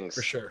many things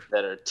for sure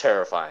that are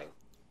terrifying.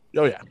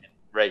 Oh yeah. In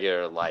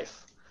regular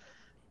life.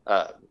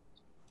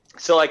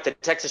 So like the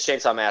Texas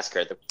Chainsaw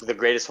Massacre, the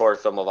greatest horror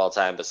film of all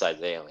time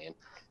besides Alien.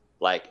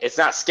 Like it's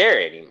not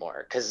scary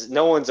anymore because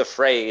no one's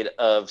afraid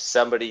of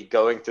somebody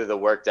going through the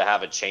work to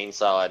have a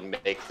chainsaw and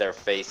make their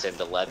face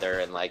into leather,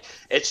 and like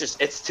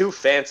it's too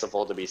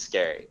fanciful to be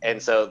scary.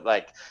 And so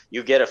like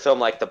you get a film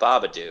like The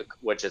Babadook,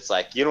 which it's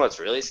like, you know what's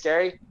really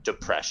scary?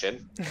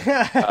 Depression,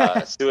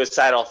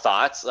 suicidal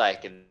thoughts.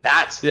 Like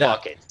that's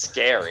fucking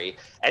scary.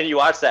 And you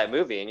watch that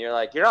movie and you're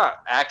like, you're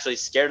not actually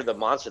scared of the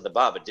monster, the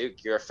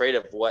Babadook. You're afraid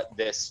of what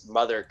this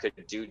mother could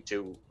do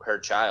to her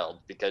child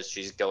because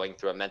she's going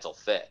through a mental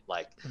fit.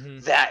 Like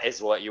that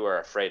is what you are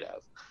afraid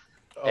of.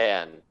 Oh.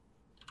 And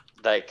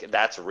like,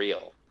 that's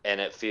real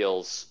and it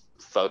feels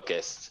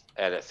focused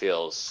and it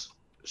feels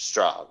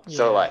strong. Yeah.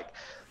 So like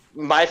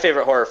my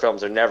favorite horror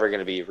films are never going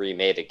to be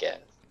remade again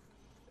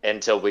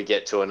until we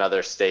get to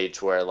another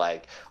stage where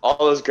like all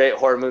those great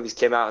horror movies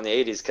came out in the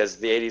 80s because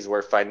the 80s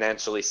were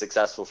financially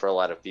successful for a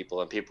lot of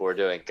people and people were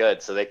doing good,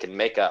 so they can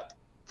make up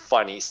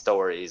funny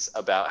stories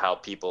about how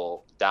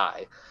people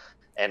die.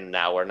 And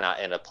now we're not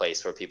in a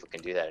place where people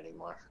can do that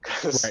anymore.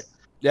 Right.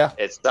 Yeah.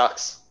 It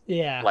sucks.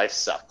 Yeah. Life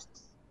sucks.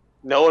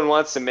 No one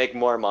wants to make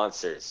more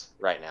monsters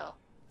right now.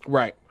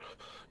 Right.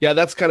 Yeah,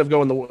 that's kind of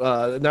going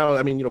now.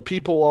 I mean,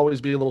 people will always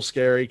be a little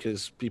scary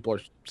because people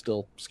are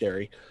still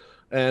scary.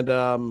 And,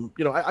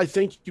 I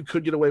think you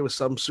could get away with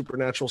some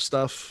supernatural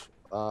stuff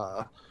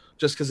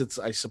just because it's,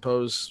 I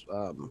suppose,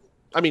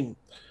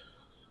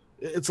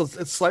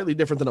 it's slightly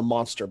different than a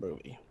monster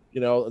movie,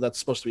 that's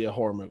supposed to be a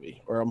horror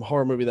movie or a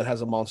horror movie that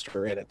has a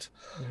monster in it.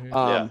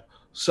 Mm-hmm.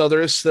 So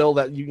there is still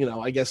that,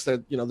 I guess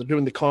that, they're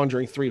doing The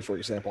Conjuring 3, for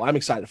example. I'm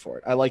excited for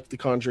it. I like the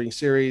Conjuring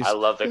series. I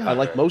love the Conjuring. I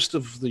like most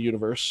of the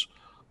universe.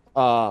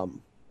 I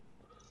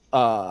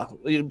know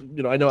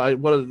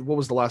what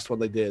was the last one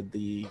they did?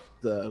 The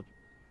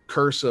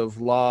Curse of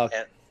La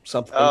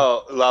something.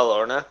 Oh, La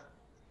Lorna.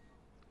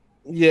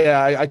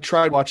 Yeah, I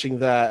tried watching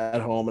that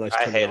at home and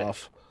I turned it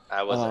off.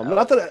 I wasn't.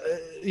 Not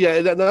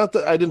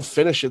that I didn't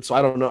finish it, so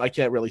I don't know. I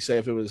can't really say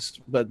if it was,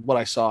 but what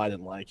I saw I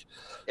didn't like.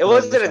 It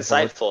wasn't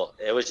insightful.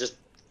 It was just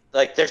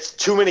like there's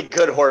too many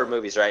good horror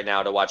movies right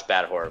now to watch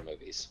bad horror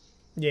movies.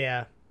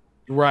 Yeah.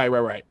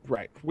 Right.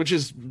 Which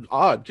is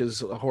odd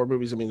because horror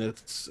movies. I mean,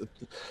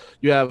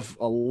 you have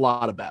a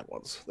lot of bad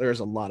ones.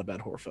 There's a lot of bad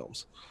horror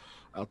films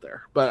out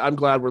there, but I'm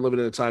glad we're living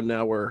in a time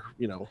now where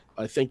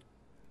I think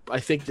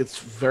it's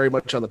very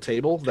much on the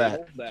table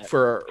that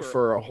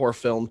for a horror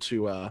film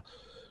to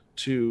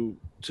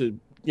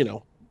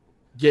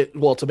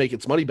make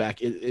its money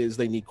back is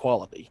they need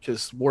quality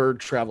because word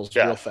travels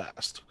real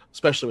fast,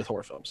 especially with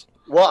horror films.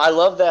 Well, I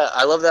love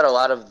that a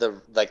lot of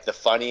the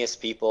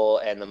funniest people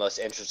and the most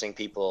interesting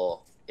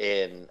people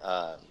in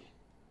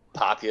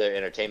popular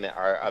entertainment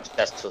are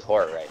obsessed with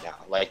horror right now.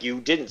 Like you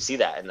didn't see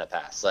that in the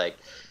past. Like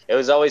it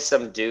was always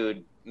some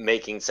dude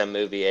making some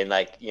movie and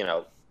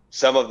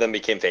some of them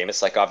became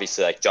famous, like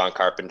obviously like John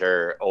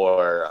Carpenter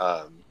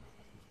or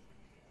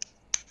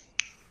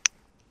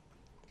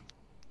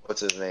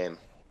what's his name?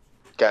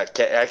 I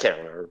can't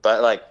remember,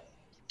 but like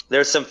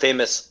there's some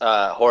famous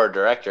horror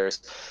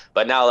directors,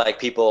 but now like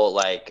people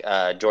like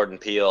Jordan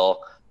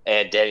Peele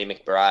and Danny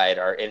McBride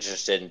are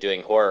interested in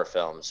doing horror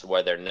films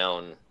where they're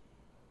known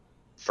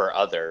for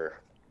other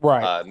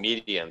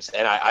mediums,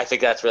 and I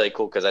think that's really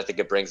cool because I think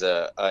it brings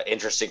a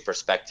interesting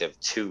perspective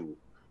to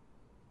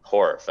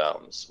horror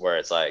films where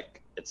it's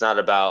like it's not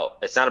about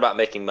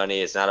making money,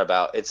 it's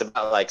about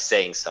like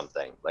saying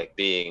something, like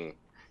being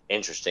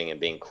interesting and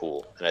being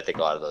cool, and I think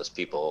a lot of those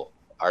people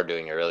are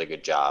doing a really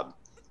good job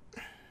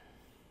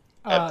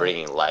at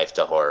bringing life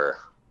to horror.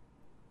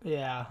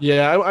 Yeah.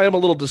 Yeah, I am a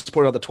little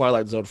disappointed on the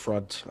Twilight Zone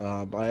front.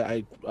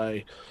 I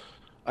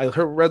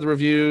read the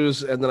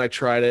reviews and then I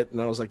tried it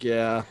and I was like,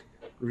 yeah,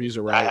 reviews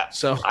are right.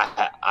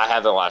 I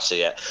haven't watched it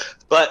yet.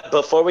 But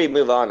before we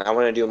move on, I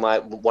want to do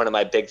one of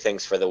my big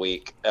things for the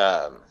week,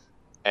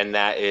 and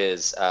that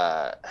is,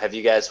 have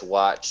you guys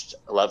watched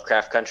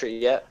Lovecraft Country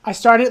yet? I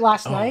started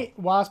last night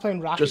while I was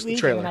playing Rocket League,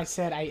 trailer. and then I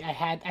said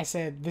I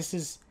said this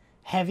is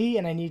heavy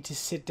and I need to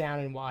sit down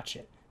and watch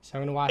it. So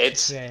I'm gonna watch it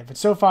today. But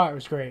so far it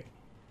was great.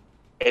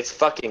 It's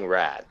fucking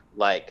rad.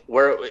 Like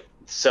HBO,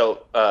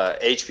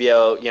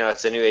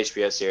 it's a new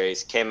HBO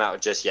series, came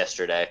out just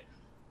yesterday,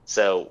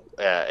 so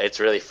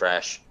it's really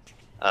fresh.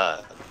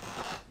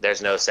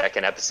 There's no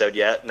second episode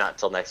yet, not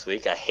till next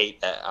week. I hate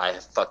that I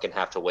fucking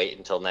have to wait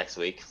until next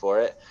week for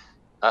it.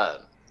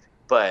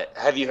 But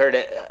have you heard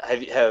it?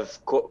 Have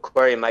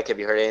Corey and Mike? Have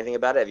you heard anything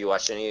about it? Have you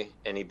watched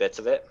any bits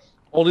of it?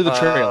 Only the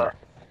trailer.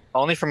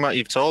 Only from what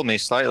you've told me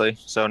slightly,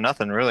 so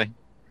nothing really.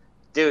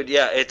 Dude,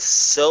 yeah, it's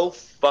so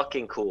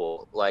fucking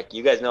cool. Like,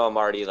 you guys know I'm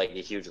already like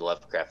a huge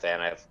Lovecraft fan.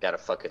 I've got a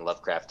fucking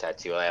Lovecraft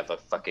tattoo. I have a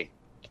fucking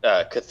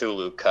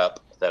Cthulhu cup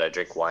that I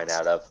drink wine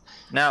out of.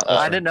 Now,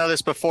 I didn't know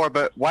this before,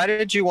 but why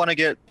did you want to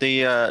get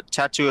the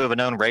tattoo of a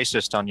known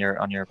racist on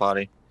your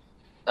body?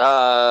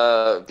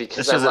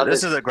 Because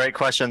this is a great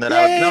question that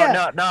I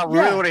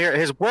really want to hear.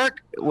 His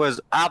work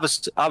was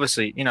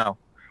obviously,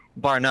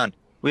 bar none.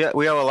 We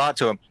owe a lot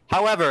to him.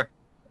 However,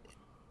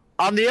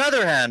 on the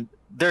other hand,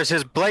 there's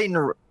his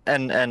blatant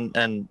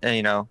and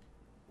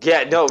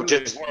yeah, no,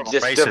 just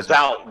racism.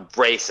 Devout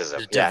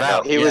racism.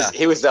 Devout,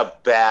 he was a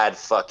bad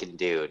fucking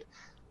dude.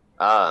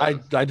 I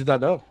did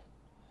not know.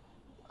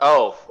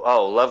 Oh,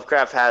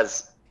 Lovecraft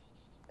has.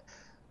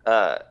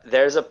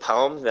 There's a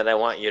poem that I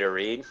want you to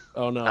read.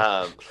 Oh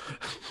no.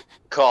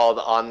 Called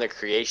 "On the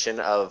Creation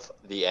of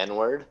the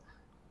N-Word."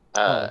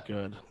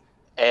 Good.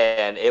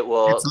 And it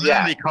will. It's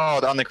literally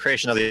called "On the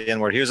Creation of the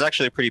N-Word." He was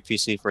actually pretty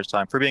PC for his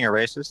time for being a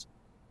racist.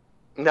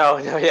 No,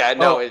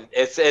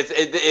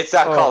 it's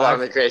not called "On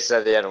the Creation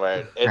of the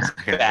N-Word." It's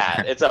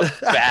bad. It's a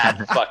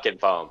bad fucking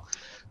poem.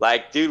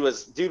 Like, dude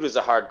was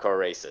a hardcore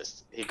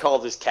racist. He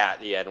called his cat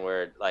the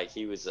N-word. Like,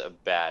 he was a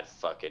bad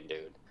fucking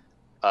dude.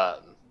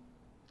 But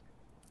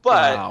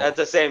at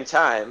the same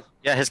time,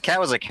 yeah, his cat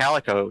was a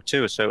calico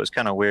too, so it was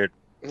kind of weird.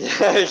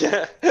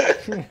 Yeah.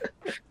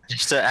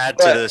 Just to add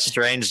to the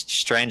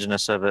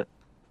strangeness of it.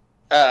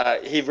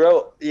 He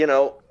wrote,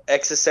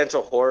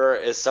 existential horror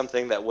is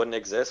something that wouldn't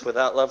exist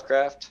without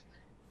Lovecraft,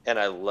 and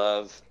I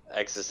love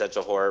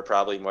existential horror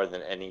probably more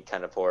than any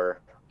kind of horror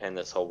in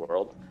this whole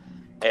world.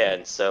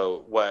 And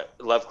so what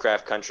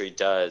Lovecraft Country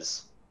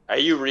does, are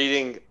you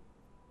reading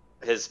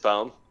his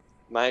poem,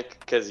 Mike?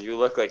 Because you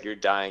look like you're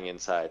dying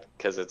inside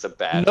because it's a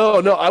bad. No,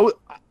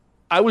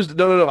 I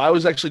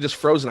was actually just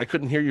frozen. I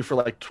couldn't hear you for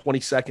like 20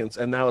 seconds,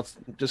 and now it's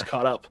just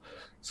caught up.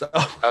 So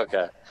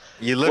okay.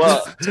 You look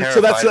terrified.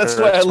 So that's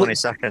for why 20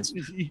 seconds.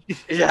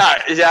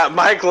 Yeah.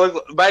 Mike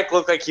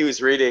looked like he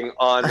was reading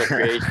 "On the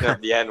Creation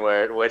of the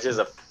N-Word," which is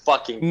a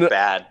fucking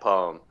bad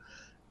poem.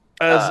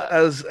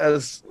 As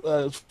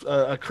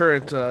a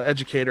current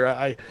educator,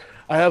 I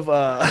have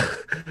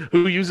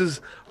who uses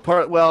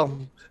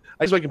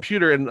I use my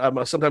computer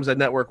and sometimes I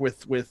network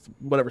with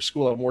whatever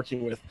school I'm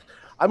working with.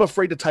 I'm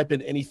afraid to type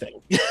in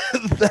anything.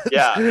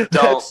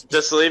 Don't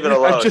just leave it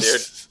alone, dude.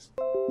 Just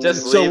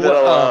leave it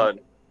alone.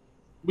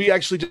 We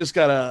actually just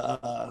got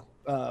a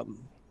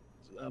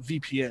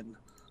VPN.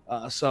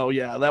 So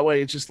yeah, that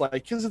way it's just like,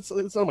 because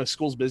it's not my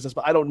school's business,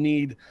 but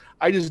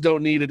I just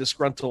don't need a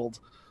disgruntled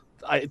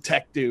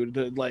tech dude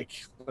to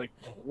like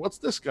what's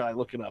this guy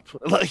looking up?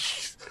 Like,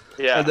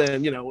 yeah, and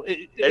then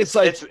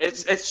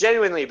it's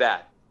genuinely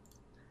bad.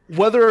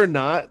 Whether or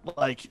not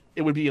like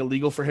it would be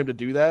illegal for him to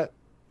do that,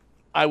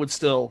 I would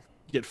still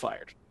get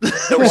fired.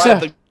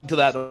 Something to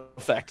that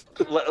effect.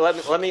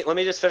 Let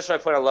me just finish my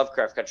point on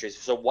Lovecraft Country.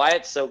 So why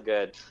it's so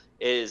good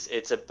is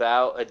it's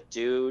about a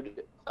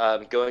dude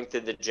going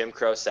through the Jim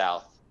Crow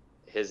South.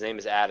 His name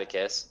is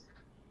Atticus,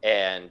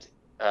 and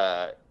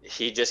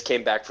he just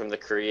came back from the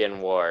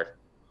Korean War,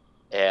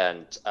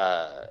 and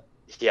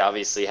he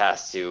obviously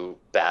has to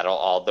battle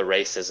all the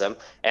racism,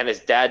 and his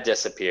dad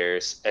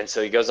disappears, and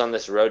so he goes on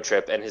this road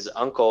trip, and his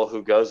uncle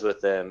who goes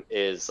with him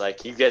is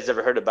like, you guys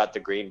ever heard about the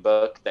Green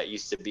Book that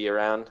used to be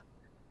around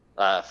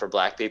for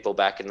black people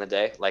back in the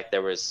day? Like,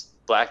 there was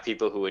black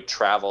people who would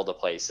travel to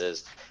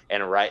places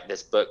and write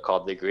this book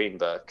called The Green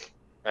Book.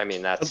 I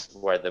mean, that's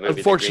where the movie.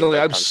 Unfortunately,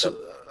 The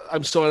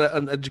I'm so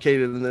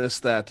uneducated in this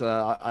that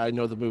I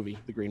know the movie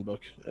The Green Book,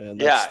 and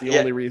that's the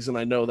only reason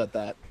I know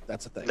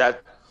that's a thing.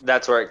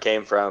 That's where it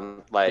came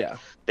from. Like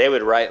they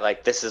would write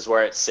like, this is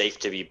where it's safe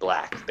to be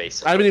black,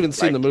 basically. I haven't even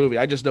seen the movie.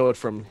 I just know it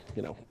from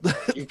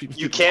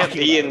you can't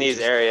be in these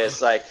areas.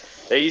 Like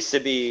there used to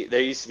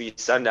be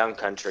sundown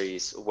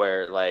countries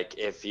where like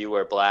if you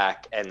were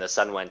black and the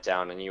sun went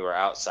down and you were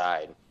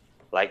outside,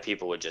 like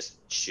people would just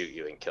shoot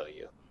you and kill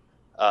you.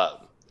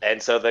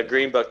 And so the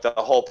Green Book, the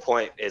whole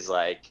point is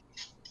like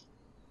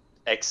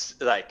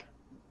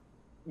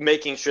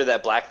making sure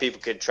that black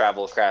people could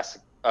travel across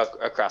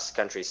the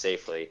country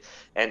safely.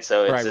 And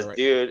so it's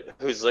dude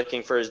who's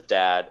looking for his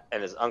dad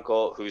and his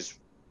uncle who's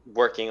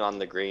working on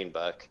the Green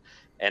Book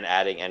and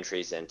adding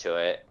entries into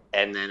it.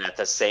 And then at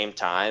the same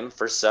time,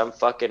 for some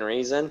fucking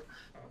reason,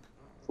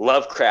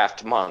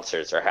 Lovecraft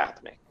monsters are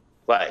happening.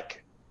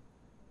 Like,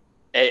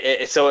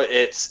 so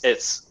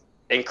it's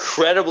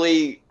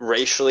incredibly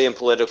racially and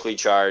politically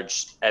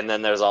charged. And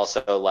then there's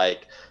also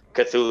like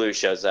Cthulhu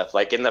shows up.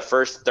 Like in the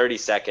first 30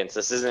 seconds,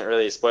 this isn't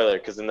really a spoiler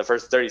because in the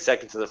first 30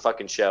 seconds of the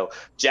fucking show,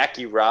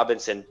 Jackie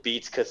Robinson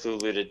beats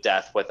Cthulhu to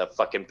death with a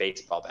fucking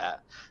baseball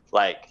bat.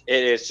 Like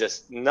it is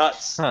just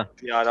nuts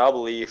beyond all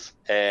belief,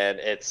 and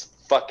it's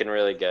fucking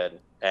really good.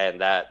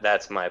 And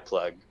that's my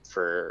plug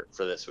for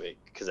this week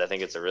because I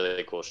think it's a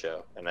really cool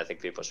show, and I think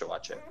people should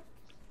watch it.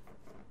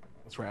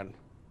 That's rad.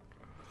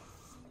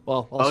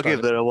 Well, I'll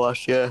give that a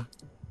watch. Yeah.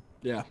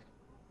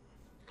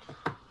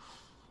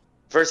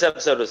 First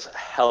episode was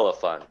hella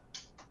fun.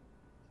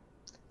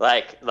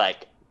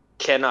 Like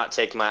cannot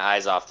take my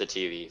eyes off the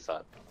TV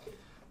fun.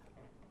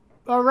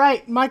 All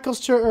right, Michael's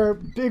turn, or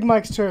Big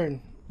Mike's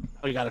turn.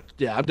 Oh, you got it.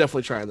 Yeah, I'm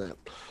definitely trying that.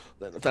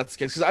 If that's the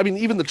case, because I mean,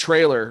 even the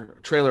trailer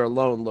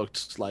alone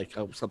looked like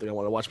something I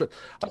want to watch. But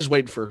I'm just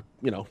waiting for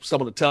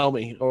someone to tell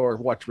me or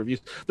watch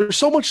reviews. There's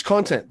so much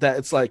content that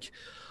it's like,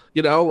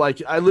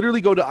 like I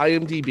literally go to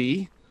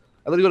IMDb.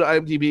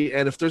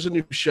 And if there's a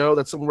new show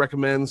that someone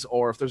recommends,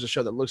 or if there's a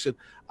show that looks good,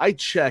 I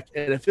check.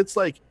 And if it's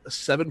like a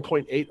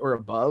 7.8 or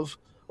above,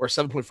 or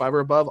 7.5 or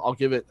above, I'll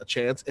give it a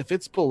chance. If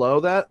it's below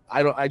that,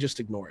 I just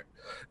ignore it.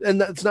 And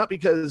that's not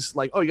because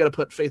like, oh, you got to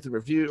put faith in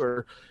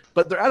review,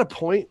 but they're at a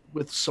point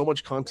with so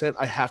much content,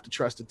 I have to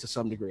trust it to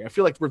some degree. I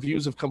feel like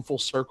reviews have come full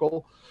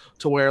circle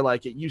to where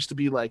like it used to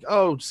be like,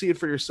 oh, see it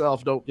for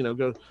yourself, don't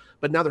go.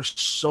 But now there's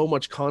so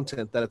much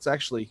content that it's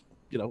actually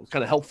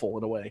kind of helpful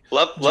in a way.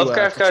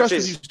 Lovecraft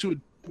Country's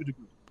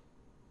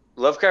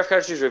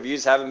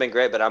reviews haven't been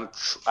great, but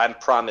I'm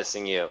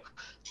promising you,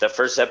 the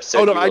first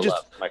episode you will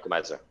love Michael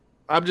Metzger.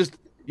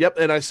 Yep,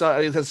 and I saw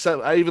it has.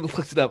 I even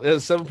looked it up. It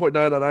has 7.9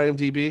 on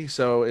IMDb,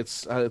 so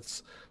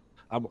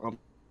I'm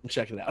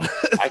checking it out.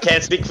 I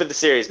can't speak for the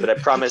series, but I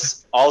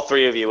promise all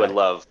three of you would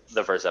love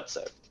the first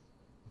episode.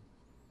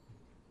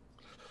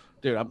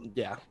 Dude,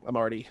 I'm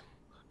already,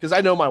 because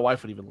I know my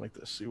wife would even like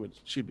this.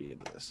 She'd be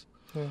into this.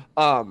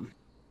 Yeah.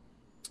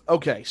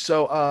 Okay,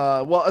 so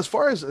well, as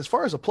far as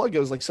a plug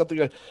goes, like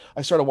something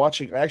I started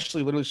watching. I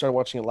actually literally started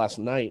watching it last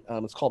night.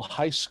 It's called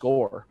High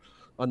Score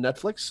on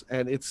Netflix,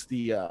 and it's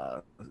the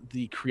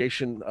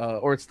creation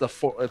or it's the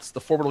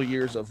formative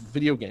years of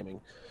video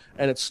gaming,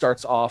 and it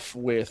starts off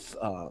with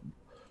of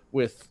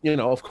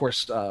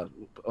course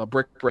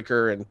Brick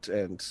Breaker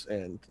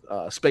and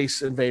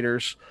Space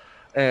Invaders.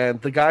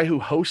 And the guy who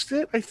hosts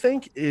it, I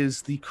think,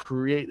 is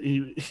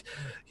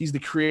he's the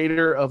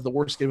creator of the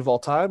worst game of all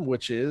time,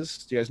 which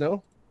is, do you guys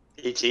know?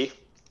 E.T.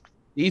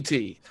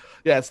 E.T.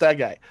 Yeah, it's that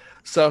guy.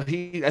 So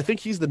I think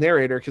he's the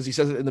narrator because he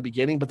says it in the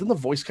beginning, but then the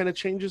voice kind of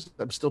changes.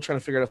 I'm still trying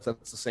to figure out if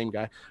that's the same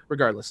guy.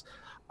 Regardless,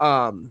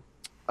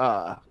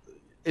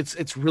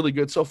 it's really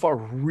good so far,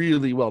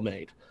 really well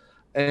made,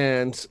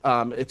 and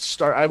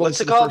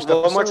What's it called?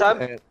 One more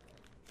time.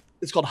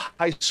 It's called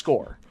High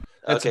Score.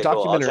 It's a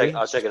documentary. Cool.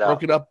 I'll check it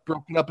out.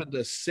 Broken up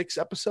into 6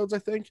 episodes, I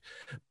think.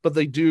 But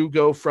they do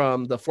go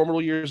from the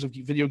formative years of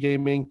video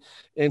gaming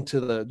into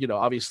the,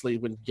 obviously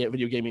when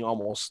video gaming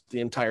almost the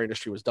entire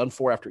industry was done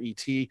for after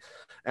ET.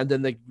 And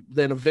then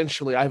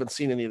eventually, I haven't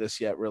seen any of this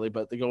yet really,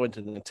 but they go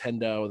into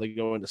Nintendo, they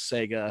go into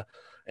Sega.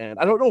 And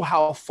I don't know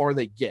how far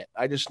they get.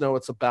 I just know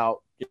it's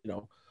about,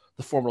 the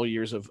formative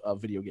years of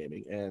video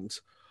gaming. And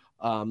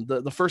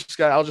the first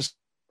guy, I'll just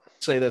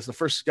say this, the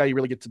first guy you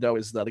really get to know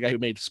is the guy who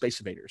made Space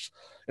Invaders,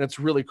 and it's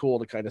really cool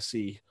to kind of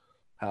see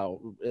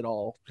how it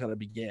all kind of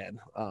began.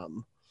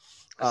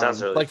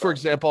 Sounds really like fun. For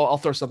example, I'll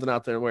throw something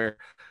out there where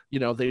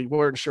they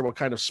weren't sure what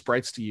kind of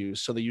sprites to use,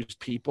 so they used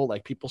people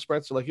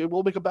sprites. They're like, hey,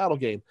 we'll make a battle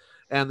game,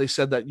 and they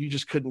said that you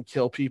just couldn't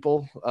kill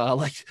people.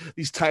 Like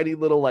these tiny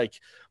little like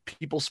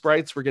people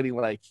sprites were getting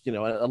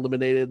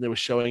eliminated, and they were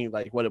showing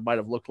like what it might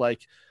have looked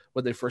like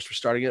when they first were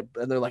starting it,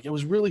 and they're like, it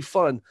was really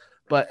fun,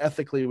 but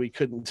ethically we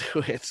couldn't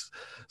do it.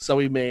 So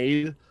we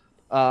made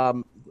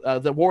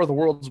the War of the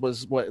Worlds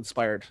was what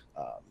inspired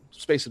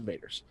Space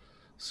Invaders.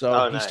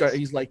 So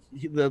he's like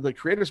the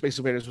creator of Space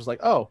Invaders was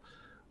like,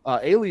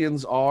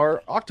 aliens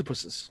are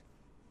octopuses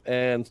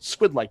and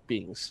squid-like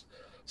beings.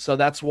 So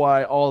that's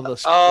why all the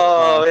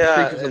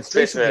creatures and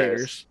space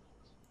invaders,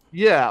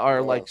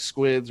 are like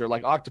squids or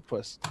like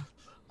octopus.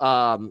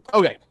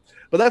 Okay,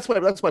 but that's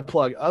my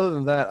plug. Other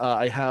than that,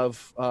 I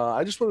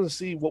just wanted to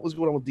see what was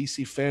going on with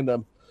DC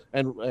fandom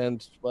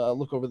and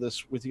look over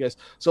this with you guys.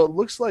 So it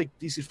looks like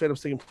DC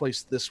fandom's taking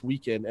place this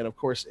weekend, and of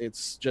course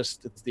it's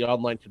the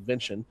online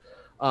convention.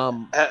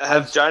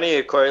 Have Johnny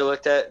and Corey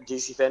looked at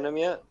DC fandom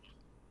yet?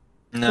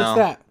 No, what's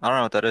that? I don't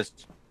know what that is.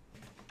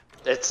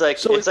 It's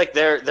like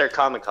their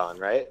Comic-Con,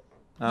 right?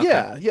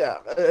 Okay. Yeah.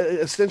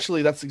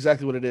 Essentially, that's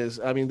exactly what it is.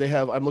 I mean,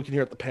 I'm looking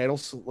here at the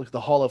panels, like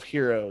the Hall of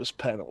Heroes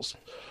panels.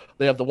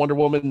 They have the Wonder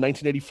Woman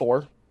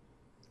 1984.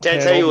 Can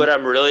I tell you what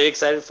I'm really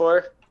excited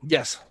for?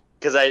 Yes.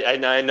 Because I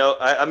know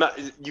I'm not.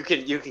 You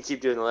can keep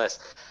doing the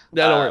list.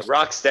 No worries.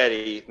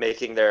 Rocksteady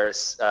making their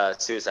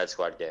Suicide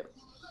Squad game.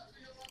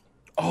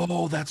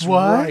 Oh, that's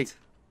what? right.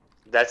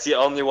 That's the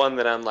only one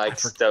that I'm like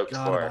stoked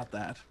for. About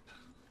that.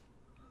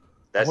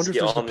 That's the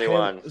only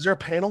one. Is there a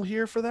panel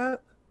here for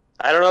that?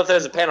 I don't know if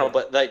there's a panel,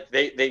 but like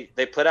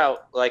they put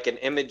out like an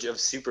image of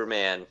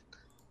Superman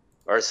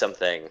or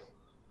something.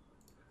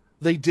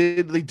 They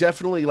did. They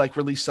definitely like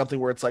released something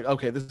where it's like,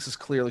 okay, this is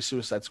clearly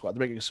Suicide Squad. They're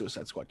making a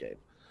Suicide Squad game.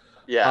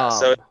 Yeah.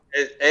 So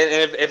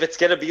if it's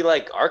gonna be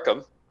like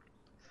Arkham.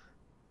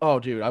 Oh,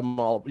 dude, I'm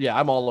all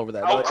over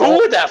that. How cool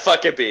would that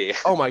fucking be?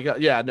 Oh my god,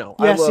 yeah, no,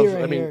 Yeah,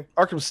 I mean,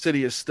 Arkham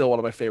City is still one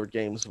of my favorite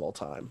games of all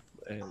time,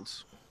 and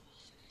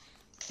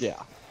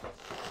yeah.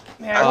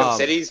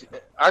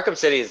 Arkham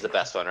City is the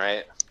best one,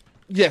 right?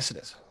 Yes, it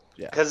is.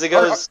 Yeah, because it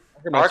goes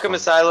Arkham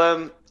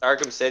Asylum,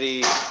 Arkham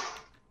City,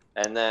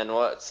 and then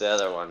what's the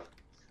other one?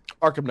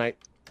 Arkham Knight.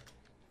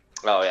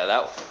 Oh yeah,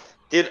 that one.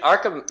 Dude,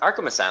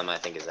 Arkham Asylum I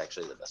think is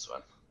actually the best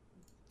one.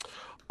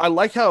 I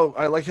like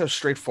how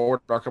straightforward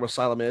Arkham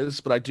Asylum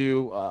is, but I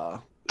do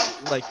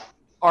like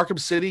Arkham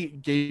City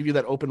gave you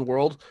that open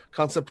world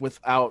concept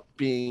without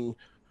being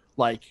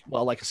like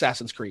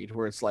Assassin's Creed,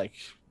 where it's like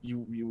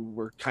you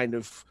were kind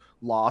of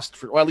lost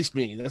for, or at least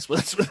me. That's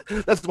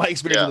my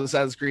experience with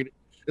Assassin's Creed.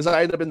 Is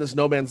I end up in this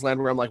no man's land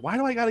where I'm like, why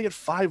do I got to get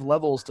 5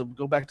 levels to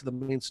go back to the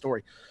main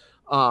story?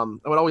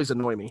 It would always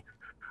annoy me.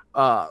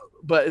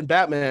 But in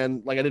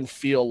Batman, like I didn't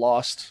feel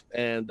lost,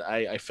 and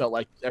I felt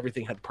like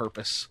everything had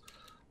purpose.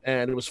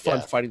 And it was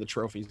fun fighting the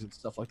trophies and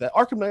stuff like that.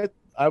 Arkham Knight,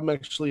 I'm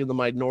actually in the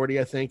minority.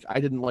 I think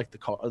I didn't like the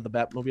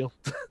Batmobile.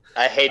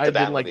 I hate the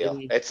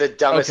Batmobile. It's the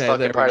dumbest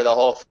fucking part of the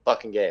whole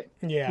fucking game.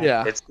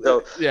 Yeah. It's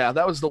so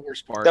that was the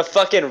worst part. The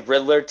fucking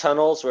Riddler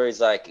tunnels where he's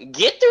like,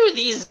 "Get through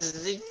these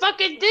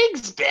fucking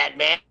things,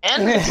 Batman."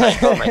 It's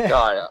like, oh my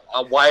god,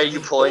 why are you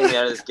pulling me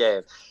out of this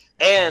game?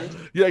 And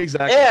yeah,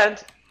 exactly.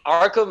 And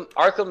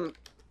Arkham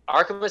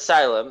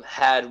Asylum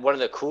had one of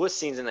the coolest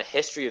scenes in the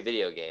history of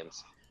video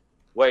games,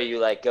 where you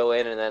like go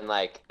in and then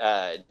like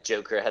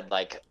Joker had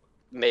like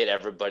made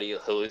everybody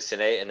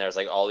hallucinate and there's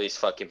like all these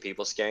fucking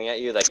people staring at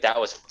you. Like that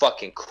was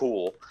fucking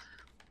cool.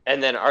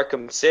 And then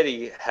Arkham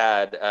City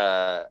had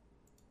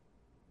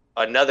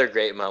another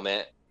great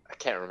moment. I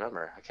can't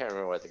remember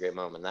what the great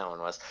moment that one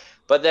was.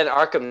 But then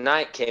Arkham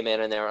Knight came in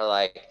and they were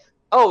like,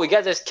 "Oh, we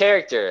got this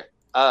character.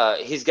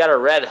 He's got a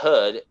red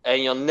hood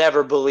and you'll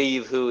never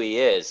believe who he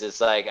is." It's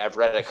like, I've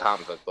read a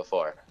comic book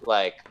before.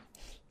 Like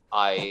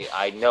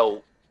I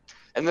know.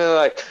 And then they're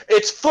like,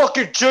 "It's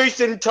fucking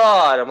Jason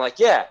Todd." I'm like,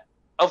 yeah,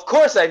 of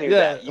course I knew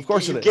that. Of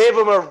course you gave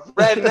him a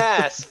red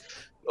mask.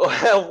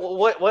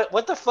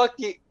 What the fuck?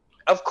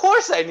 Of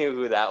course I knew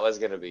who that was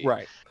going to be.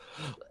 Right.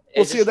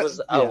 It was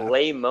a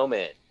lame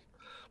moment.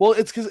 Well,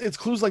 it's because it's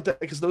clues like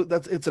that, because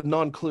it's a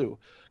non-clue.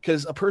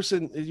 Because a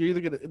person, you're either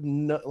going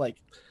to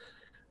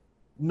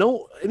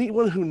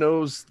anyone who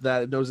knows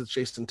it's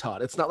Jason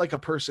Todd. It's not like a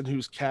person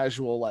who's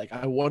casual, like,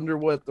 I wonder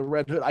what the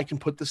red hood, I can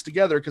put this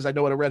together because I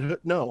know what a red hood.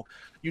 No,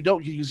 you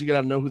don't, because you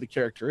gotta know who the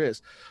character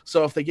is.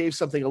 So if they gave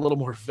something a little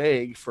more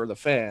vague for the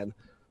fan,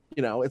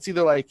 it's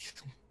either like,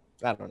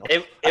 I don't know.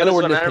 It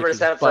was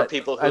 100% for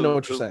people who, I know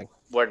what you're saying,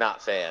 were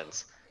not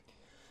fans.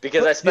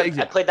 Because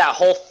I played that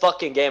whole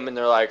fucking game and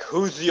they're like,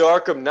 "Who's the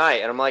Arkham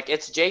Knight?" And I'm like,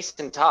 "It's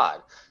Jason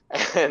Todd."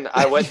 And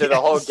I went through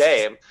the whole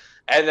game.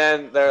 And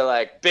then they're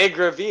like, "Big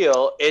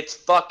reveal, it's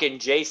fucking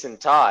Jason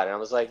Todd." And I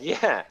was like,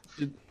 yeah.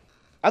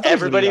 I thought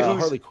everybody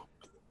who's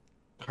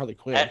Harley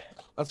Quinn.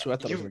 That's who I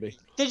thought it was going to be.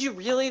 Did you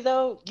really,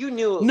 though? You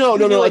knew. No,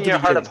 in your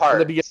heart of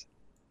hearts.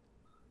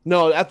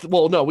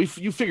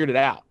 You figured it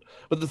out.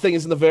 But the thing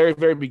is, in the very,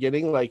 very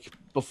beginning, like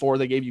before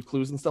they gave you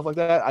clues and stuff like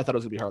that, I thought it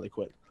was going to be Harley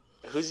Quinn.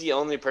 Who's the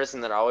only person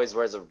that always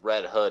wears a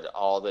red hood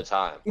all the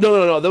time?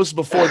 No. That was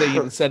before they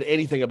even said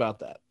anything about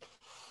that.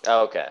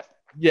 Oh, okay.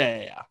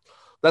 Yeah.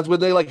 That's when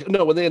they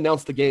when they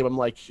announced the game, I'm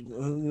like,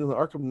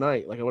 Arkham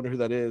Knight. Like, I wonder who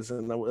that is.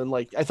 And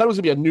like, I thought it was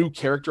gonna be a new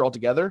character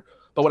altogether.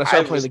 But when I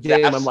started playing the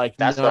game, I'm like,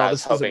 no,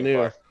 this isn't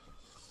new.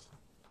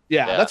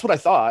 Yeah, that's what I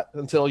thought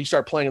until you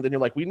start playing it. Then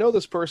you're like, we know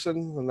this person,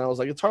 and I was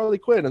like, it's Harley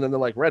Quinn. And then they're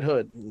like, Red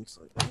Hood. And it's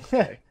like,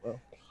 okay, well,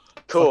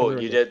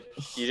 cool. You did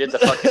the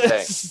fucking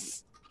thing.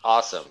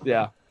 Awesome.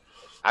 Yeah.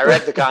 I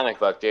read the comic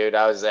book, dude.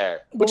 I was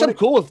there. Which I'm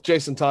cool with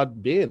Jason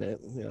Todd being it.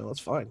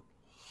 That's fine.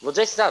 Well,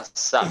 Jason Todd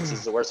sucks.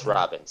 He's the worst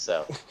Robin.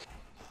 So.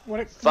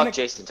 Fuck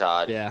Jason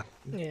Todd. Yeah.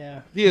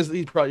 Yeah. He's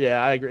probably,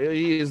 yeah, I agree.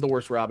 He is the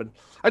worst Robin.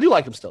 I do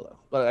like him still, though,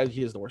 but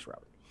he is the worst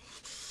Robin.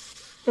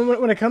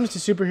 When it comes to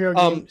superhero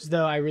games,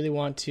 though, I really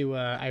want to.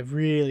 I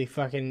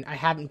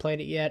haven't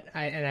played it yet,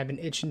 and I've been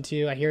itching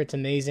to. I hear it's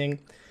amazing.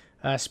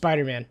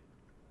 Spider-Man.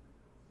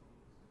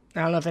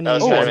 I don't know if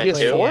anyone's played it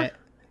yet.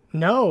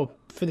 No,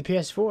 for the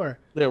PS4.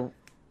 Yeah.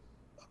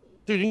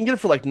 Dude, you can get it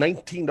for like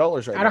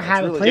 $19 right now. I don't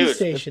have a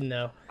PlayStation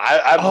though.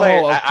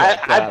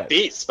 I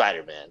beat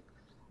Spider-Man.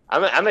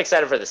 I'm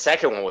excited for the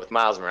second one with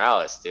Miles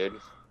Morales, dude.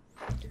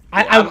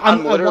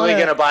 I'm literally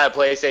gonna buy a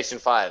PlayStation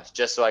 5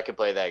 just so I can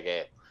play that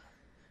game.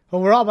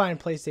 Well, we're all buying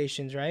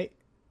PlayStations, right?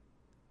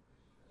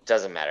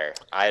 Doesn't matter.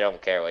 I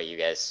don't care what you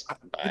guys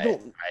buy.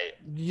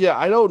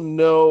 I don't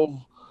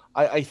know.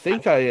 I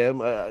think I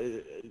am.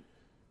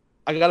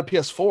 I got a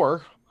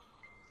PS4,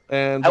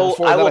 and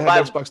before that I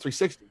had Xbox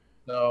 360.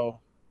 So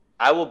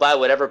I will buy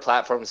whatever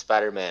platform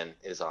Spider-Man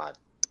is on.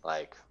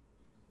 Like,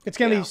 it's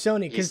gonna be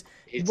Sony because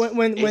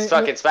when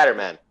fucking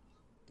Spider-Man.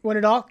 When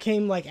it all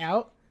came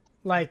out,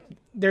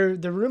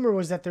 the rumor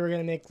was that they were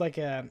gonna make like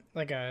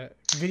a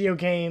video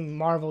game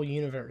Marvel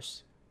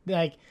universe,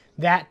 like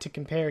that to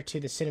compare to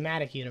the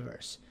cinematic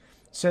universe.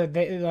 So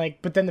they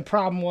but then the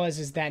problem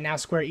is that now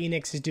Square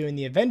Enix is doing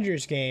the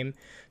Avengers game,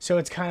 so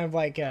it's kind of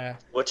like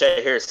which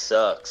I hear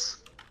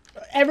sucks.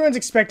 Everyone's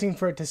expecting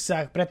for it to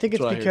suck, but I think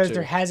it's because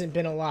there hasn't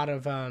been a lot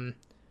of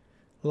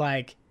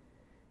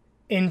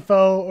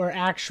info or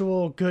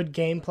actual good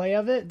gameplay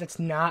of it that's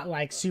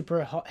not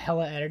super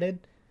hella edited,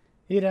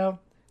 there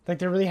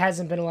really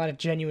hasn't been a lot of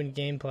genuine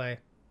gameplay.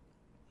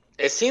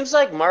 It seems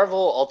like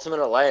Marvel Ultimate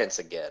Alliance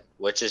again,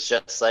 which is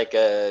just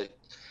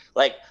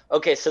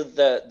okay, so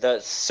the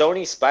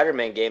Sony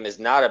Spider-Man game is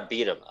not a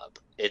beat 'em up.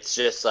 It's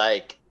just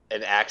an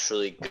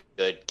actually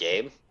good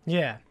game.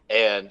 Yeah.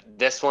 And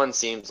this one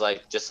seems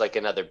just like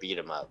another beat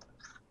 'em up.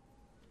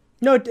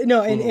 No, but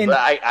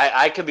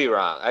I could be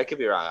wrong.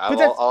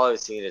 All I've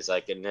seen is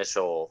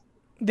initial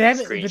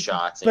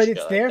screenshots. But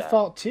it's their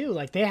fault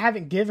too. They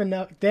haven't given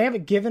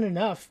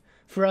enough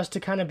for us to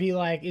kind of be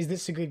is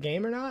this a good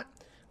game or not?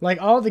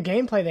 All the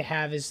gameplay they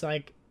have is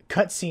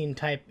cutscene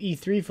type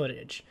E3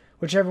 footage,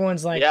 which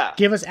everyone's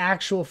give us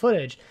actual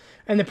footage.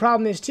 And the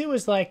problem is too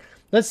is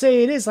let's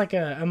say it is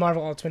a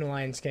Marvel Ultimate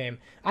Alliance game.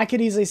 I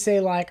could easily say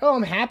oh,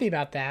 I'm happy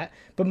about that.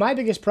 But my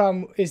biggest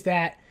problem is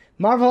that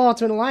Marvel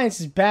Ultimate Alliance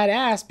is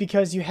badass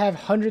because you have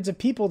hundreds of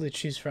people to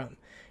choose from.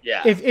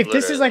 Yeah. If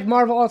this is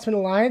Marvel Ultimate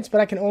Alliance, but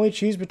I can only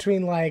choose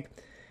between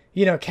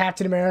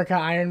Captain America,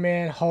 Iron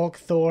Man, Hulk,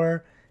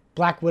 Thor,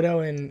 Black Widow,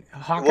 and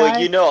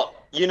Hawkeye.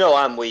 Well,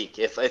 I'm weak.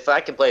 If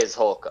I can play as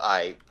Hulk,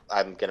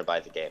 I'm gonna buy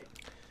the game.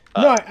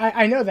 No,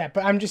 I know that,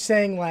 but I'm just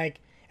saying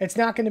it's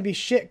not going to be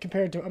shit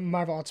compared to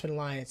Marvel Ultimate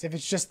Alliance if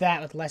it's just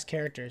that with less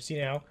characters,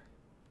 Yeah.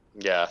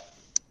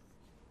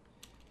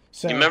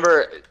 So you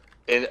remember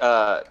in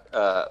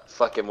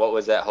fucking what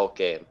was that Hulk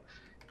game?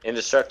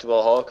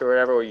 Indestructible Hulk or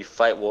whatever, where you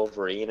fight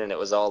Wolverine and it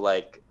was all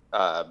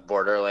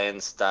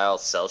Borderlands style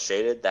cell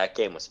shaded. That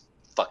game was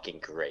fucking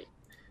great.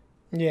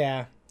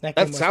 Yeah.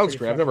 That sounds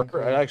great.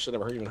 I actually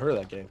never even heard of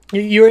that game.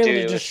 You were able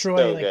to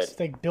destroy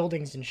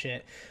buildings and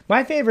shit.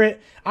 My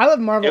favorite, I love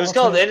Marvel. It was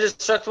called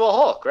Indestructible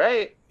Hulk,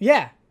 right?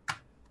 Yeah.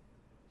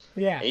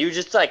 Yeah. And you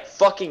just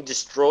fucking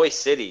destroy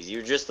cities.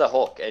 You're just the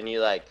Hulk, and you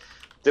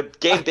the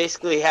game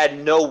basically had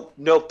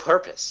no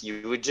purpose.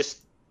 You would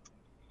just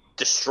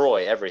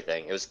destroy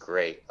everything. It was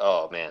great.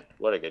 Oh man,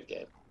 what a good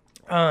game.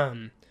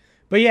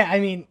 But yeah, I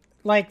mean,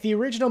 the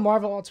original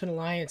Marvel Ultimate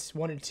Alliance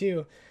 1 and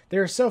 2, they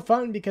were so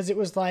fun because it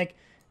was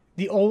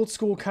the old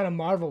school kind of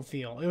Marvel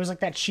feel. It was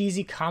that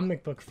cheesy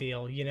comic book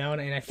feel,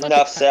 and I feel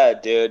Enough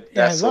said, dude.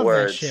 That's the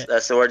words.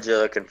 That's the words you're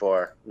looking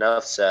for.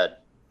 Enough said.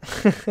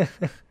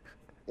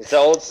 It's the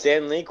old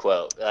Stan Lee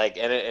quote,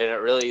 and it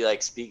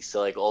really speaks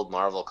to old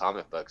Marvel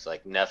comic books,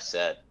 Neff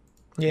said.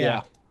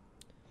 Yeah.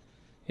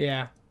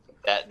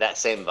 That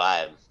same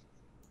vibe.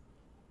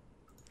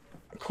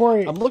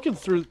 Corey, I'm looking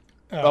through.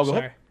 Oh,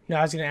 sorry. No,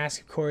 I was gonna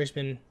ask if Corey's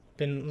been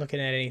looking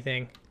at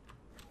anything.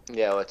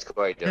 Yeah, what's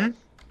Corey doing?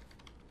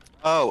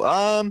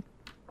 I've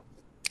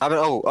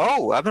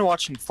been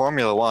watching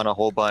Formula One a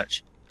whole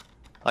bunch.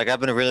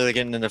 I've been really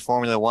getting into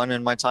Formula One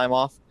in my time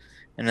off,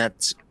 and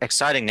that's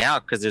exciting now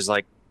because there's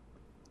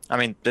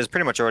there's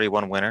pretty much already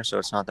one winner, so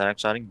it's not that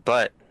exciting.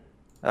 But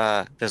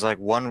there's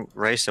one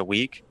race a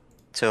week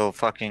till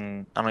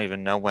fucking I don't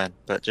even know when.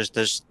 But just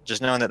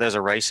knowing that there's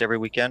a race every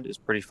weekend is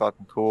pretty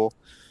fucking cool.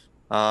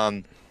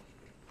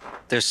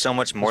 There's so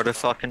much more to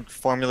fucking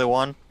Formula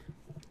One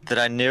that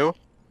I knew,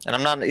 and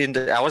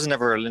I was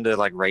never into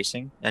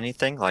racing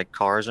anything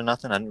cars or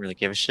nothing. I didn't really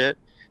give a shit.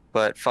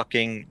 But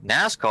fucking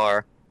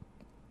NASCAR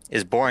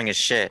is boring as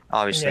shit.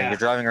 Obviously, You're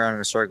driving around in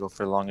a circle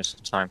for the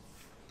longest time.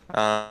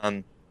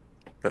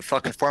 But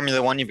fucking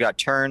Formula One, you've got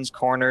turns,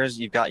 corners,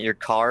 you've got your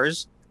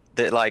cars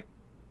that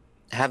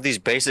have these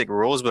basic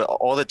rules, but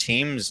all the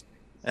teams,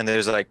 and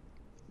there's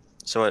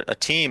so a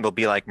team will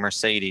be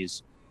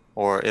Mercedes,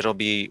 or it'll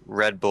be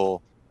Red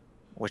Bull,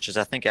 which is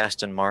I think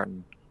Aston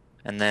Martin,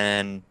 and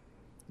then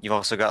you've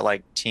also got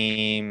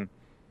team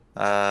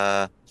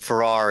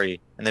Ferrari,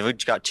 and they've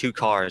each got 2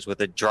 cars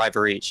with a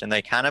driver each, and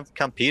they kind of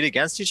compete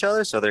against each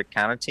other, so they're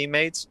kind of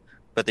teammates,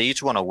 but they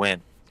each want to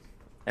win.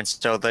 And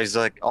so there's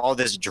like all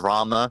this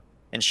drama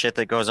and shit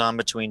that goes on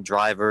between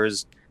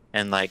drivers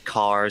and like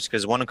cars,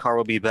 because one car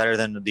will be better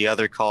than the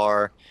other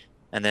car,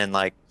 and then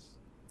like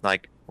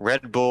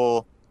Red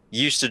Bull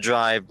used to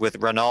drive with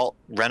Renault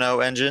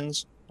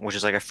engines, which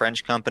is like a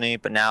French company,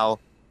 but now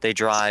they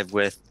drive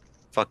with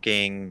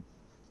fucking,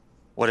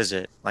 what is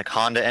it, like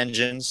Honda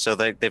engines. So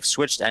they've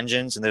switched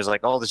engines, and there's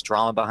like all this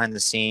drama behind the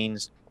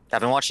scenes.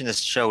 I've been watching this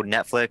show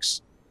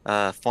Netflix,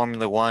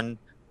 Formula One,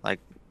 like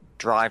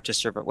Drive to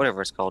Survive,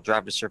 whatever it's called,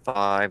 Drive to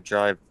Survive,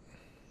 Drive.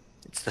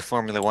 It's the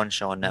Formula One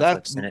show on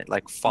Netflix, and it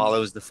like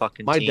follows the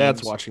fucking. My teams.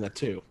 dad's watching that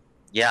too.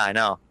 Yeah, I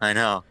know.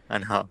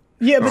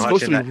 Yeah, but it's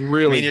supposed to be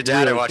really. Me and your dad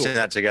really are watching cool.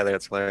 that together.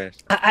 It's hilarious.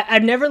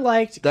 I've never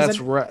liked. That's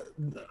right.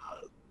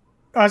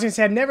 I was gonna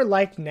say I've never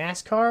liked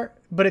NASCAR,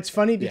 but it's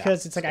funny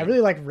because it's like same. I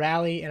really like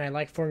rally and I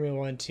like Formula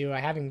One too. I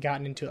haven't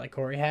gotten into it like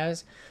Corey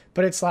has,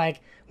 but it's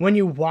like when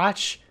you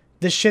watch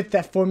the shit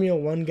that Formula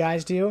One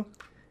guys do,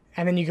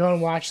 and then you go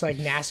and watch like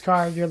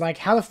NASCAR, you're like,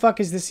 how the fuck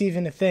is this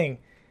even a thing?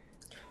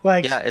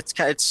 Like, Yeah,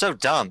 it's so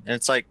dumb, and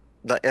it's like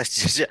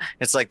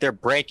it's like they're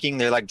braking,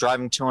 they're like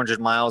driving 200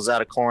 miles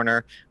out a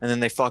corner, and then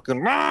they fucking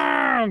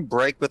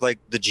brake with like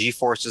the G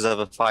forces of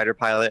a fighter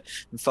pilot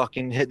and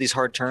fucking hit these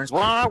hard turns.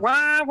 Wah,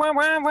 wah, wah,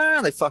 wah,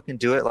 wah. They fucking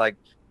do it like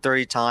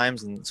 30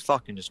 times, and it's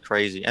fucking just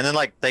crazy. And then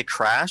like they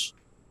crash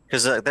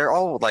because they're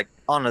all like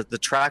on the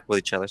track with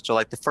each other. So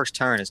like the first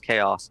turn is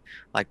chaos.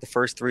 Like the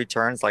first 3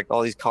 turns, like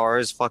all these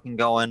cars fucking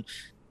going.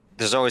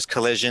 There's always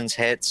collisions,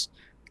 hits.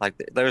 Like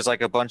there's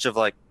like a bunch of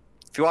like,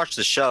 if you watch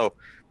the show,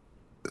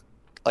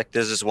 like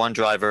there's this one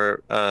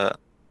driver,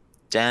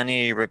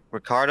 Danny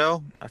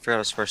Ricciardo. I forgot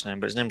his first name,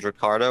 but his name's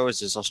Ricciardo. Is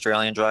this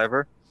Australian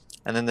driver?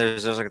 And then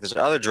there's like this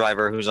other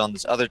driver who's on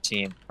this other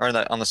team, or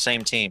on the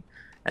same team,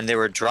 and they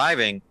were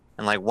driving,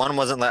 and like one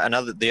wasn't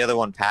the other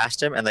one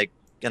passed him, and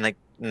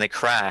they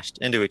crashed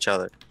into each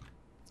other.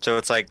 So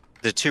it's like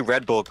the 2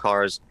 Red Bull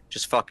cars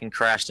just fucking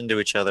crashed into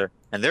each other,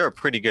 and they're a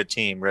pretty good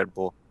team, Red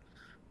Bull.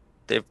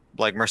 They've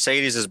like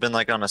Mercedes has been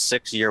like on a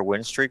 6-year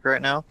win streak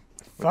right now.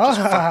 Which is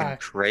fucking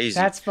crazy.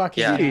 That's fucking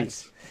Yeah.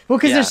 nuts. Well,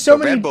 because there's so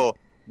many.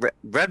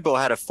 Red Bull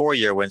had a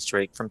 4-year win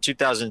streak from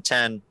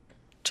 2010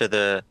 to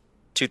the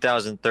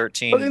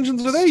 2013 What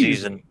engines are they season.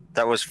 using?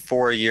 That was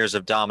 4 years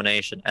of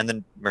domination, and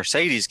then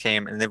Mercedes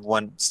came and they've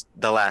won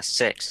the last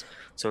 6.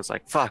 So it's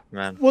like, fuck,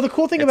 man. Well, the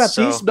cool thing It's about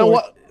so- these sports, No,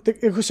 what-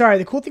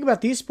 the cool thing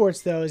about these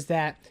sports though is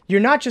that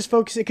you're not just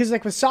focusing, because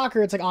like with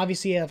soccer, it's like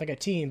obviously you have like a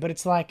team, but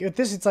it's like with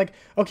this, it's like,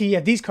 okay, you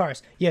have these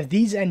cars, you have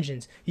these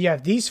engines, you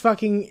have these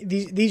fucking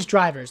these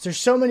drivers. There's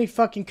so many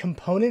fucking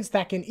components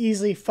that can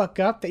easily fuck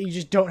up that you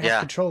just don't have Yeah.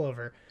 control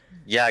over.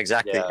 Yeah,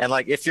 exactly. Yeah. And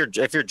like if your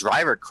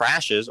driver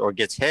crashes or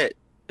gets hit,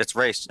 it's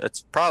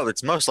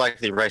most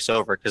likely race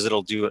over, because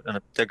it'll do it.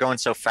 And they're going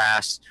so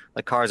fast.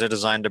 The cars are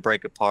designed to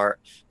break apart.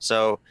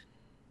 So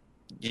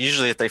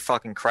usually if they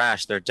fucking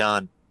crash, they're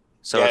done.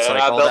 So Yeah, it's they're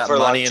like not all built that for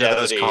money into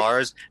those longevity.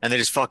 cars, and they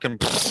just fucking.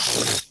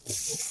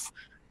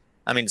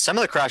 I mean, some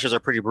of the crashes are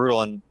pretty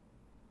brutal, and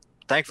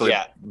thankfully,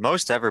 Yeah.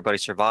 most everybody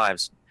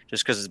survives.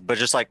 Just because, but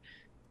just like,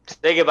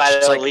 They could buy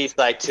It's at like- least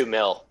like 2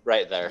 mil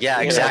right there. yeah,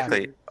 Yeah.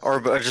 exactly. Or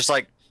just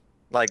like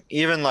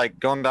even like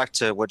going back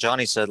to what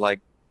Johnny said, like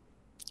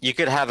you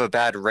could have a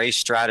bad race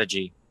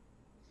strategy,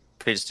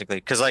 basically,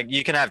 because like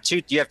you have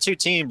 2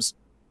 teams,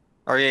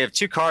 or you have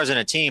 2 cars in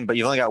a team, but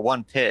you've only got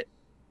 1 pit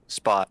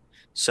spot.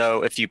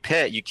 So if you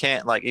pit, you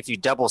can't, like, if you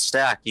double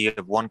stack, you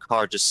have 1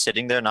 car just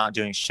sitting there not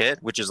doing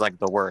shit, which is like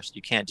the worst.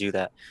 You can't do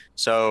that.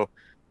 So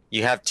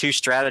you have 2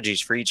 strategies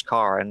for each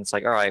car, and it's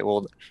like, all right,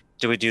 well,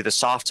 do we do the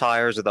soft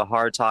tires or the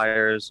hard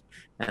tires?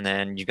 And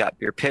then you got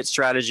your pit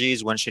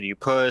strategies. When should you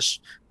push?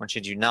 When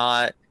should you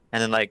not?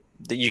 And then like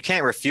you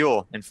can't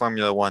refuel in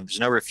Formula One. There's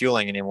no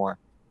refueling anymore,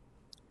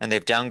 and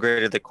they've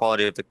downgraded the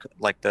quality of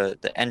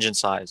the engine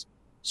size.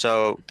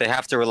 So they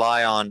have to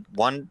rely on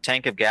 1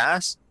 tank of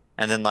gas,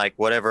 and then like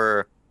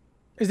whatever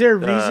Is there a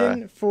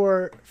reason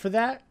for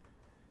that?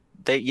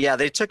 they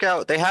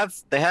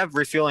have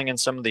refueling in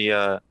some of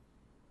the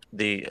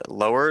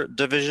lower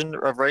division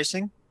of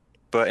racing.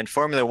 But in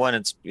Formula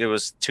One, it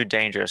was too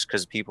dangerous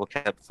because people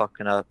kept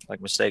fucking up.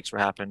 Like mistakes were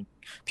happening,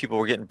 people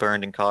were getting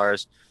burned in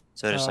cars.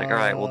 So they're just like, all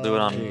right, we'll do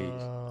it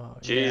on.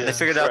 Jesus. They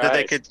figured out that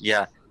they Christ. could,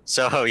 yeah.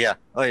 So yeah,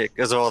 oh yeah,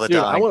 because of all the Dude,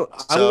 dying. I want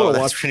So to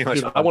that's watch. pretty much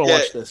Dude, fun. I want to Yeah.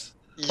 watch this.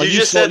 You Like,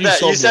 just sold- said that.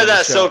 sold You me said on the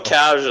that so show.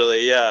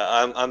 casually.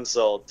 Yeah, I'm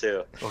sold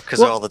too. Because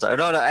Well- all the time,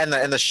 no,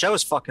 and the show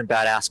is fucking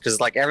badass because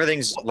like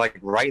everything's like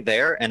right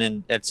there,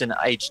 and it's in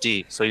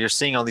HD, so you're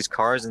seeing all these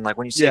cars, and like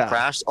when you see a Yeah.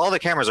 crash, all the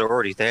cameras are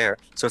already there,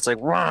 so it's like,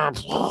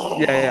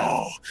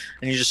 Yeah.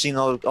 and you just seen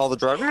all the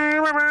drivers.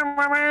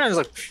 It's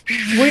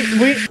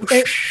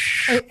like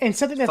And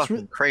something that's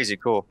fucking crazy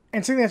cool.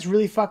 And something that's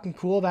really fucking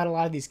cool about a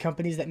lot of these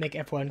companies that make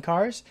F1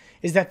 cars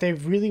is that they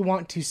really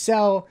want to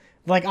sell,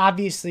 like,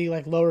 obviously,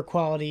 like, lower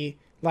quality,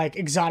 like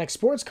exotic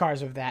sports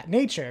cars of that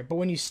nature. But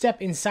when you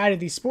step inside of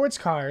these sports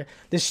car,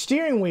 the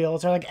steering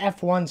wheels are like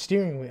F1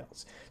 steering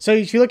wheels. So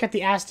if you look at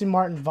the Aston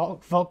Martin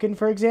Vulcan,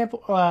 for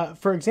example,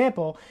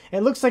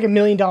 it looks like $1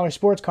 million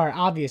sports car,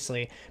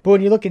 obviously. But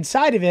when you look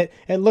inside of it,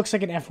 it looks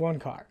like an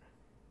F1 car,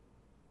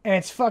 and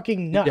it's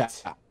fucking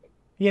nuts. Yeah.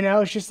 You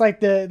know, it's just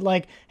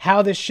like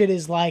how this shit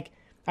is like,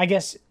 I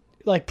guess,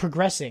 like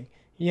progressing.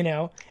 You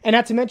know, and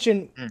not to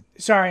mention,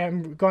 sorry,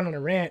 I'm going on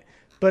a rant,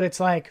 but it's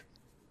like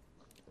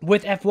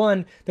with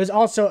F1, there's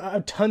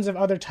also tons of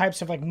other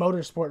types of like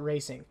motorsport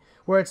racing,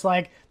 where it's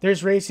like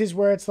there's races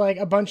where it's like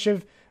a bunch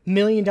of $1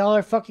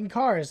 million fucking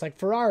cars, like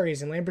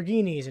Ferraris and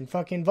Lamborghinis and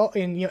fucking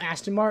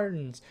Aston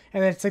Martins,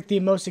 and it's like the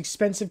most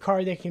expensive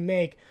car they can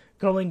make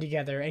going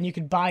together, and you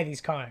can buy these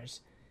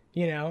cars.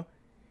 You know,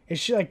 it's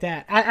shit like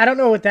that. I don't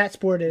know what that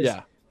sport is,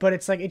 but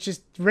it's like it's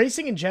just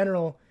racing in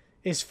general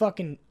is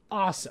fucking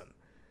awesome.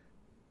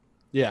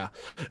 Yeah,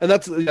 and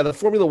that's the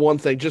Formula One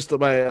thing.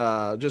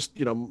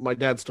 My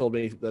dad's told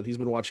me that he's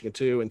been watching it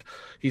too, and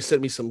he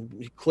sent me some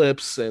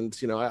clips, and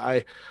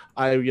I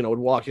would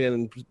walk in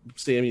and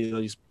see him.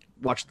 He's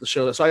watched the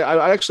show, so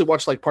I actually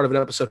watched like part of an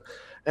episode,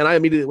 and I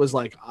immediately was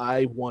like,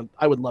 I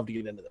would love to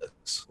get into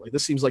this. Like,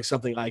 this seems like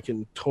something I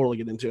can totally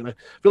get into, and I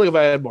feel like if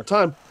I had more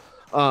time,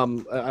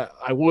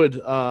 I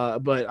would,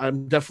 but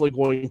I'm definitely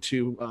going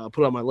to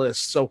put it on my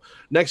list. So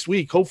next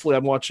week, hopefully,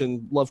 I'm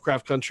watching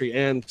Lovecraft Country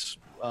and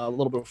a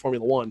little bit of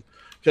Formula One,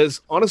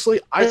 because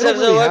honestly, I don't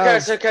really have...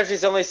 Lovecraft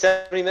Country's only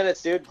 70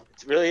 minutes, dude.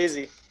 It's really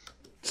easy.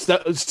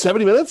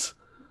 70 minutes?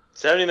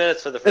 70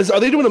 minutes for the first. Are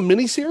they doing a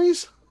mini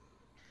series?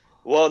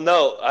 Well,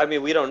 no. I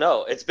mean, we don't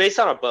know. It's based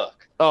on a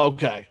book. Oh,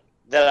 okay.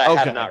 That I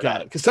have not got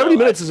read. it. Because 70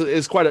 minutes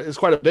is quite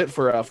a bit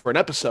for an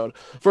episode,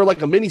 for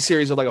like a mini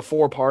series of like a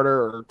 4-parter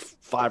or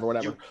 5 or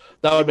whatever.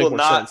 That would make more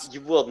sense. You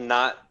will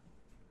not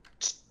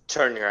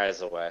turn your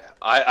eyes away.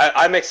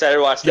 I'm excited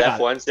to watch the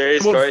F1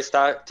 series Corey's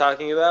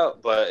talking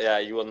about, but yeah,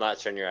 you will not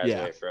turn your eyes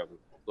away from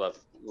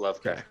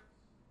Lovecraft.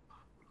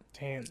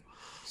 Damn.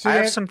 So I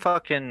have some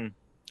fucking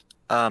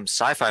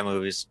sci-fi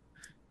movies.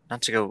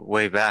 Not to go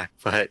way back,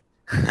 but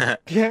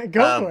yeah,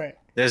 go for it.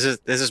 There's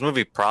this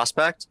movie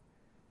Prospect.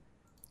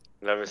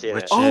 Never seen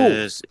it.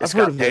 It's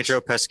got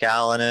Pedro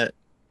Pascal in it.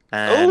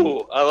 And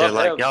I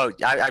love him.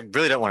 I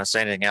really don't want to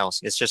say anything else.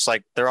 It's just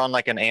like they're on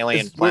like an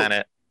alien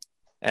planet.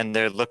 And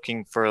they're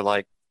looking for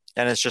like,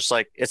 and it's just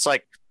like, it's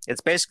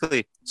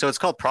basically, so it's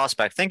called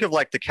Prospect. Think of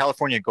like the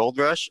California Gold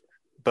Rush,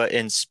 but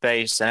in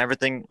space, and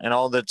everything, and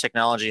all the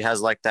technology has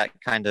like that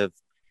kind of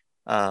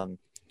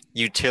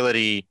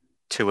utility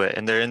to it.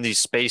 And they're in these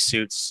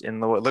spacesuits in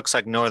what looks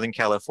like Northern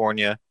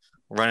California,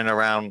 running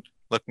around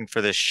looking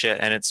for this shit.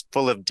 And it's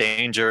full of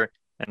danger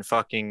and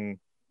fucking,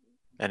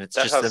 and it's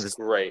just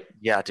great.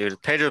 Yeah,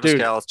 dude. Pedro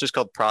Pascal. It's just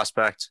called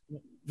Prospect.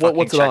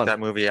 What's it on? Check that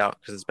movie out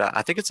because it's bad.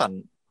 I think it's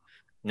on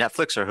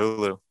Netflix or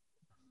Hulu.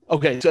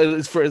 Okay, so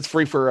it's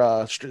free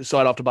for so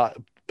I don't have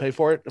to pay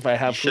for it if I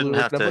have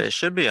Hulu. It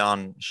should be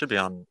on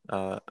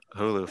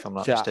Hulu if I'm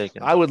not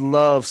mistaken. I would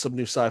love some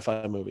new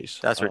sci-fi movies.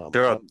 That's right.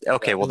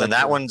 Okay, well then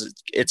that one's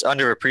it's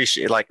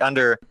underappreciated, like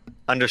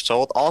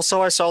undersold.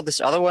 Also, I saw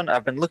this other one.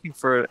 I've been looking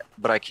for it,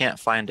 but I can't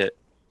find it.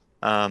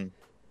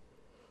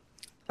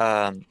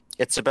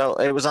 It's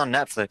about. It was on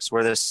Netflix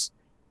where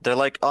they're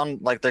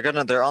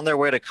on their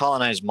way to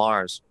colonize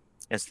Mars.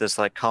 It's this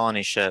like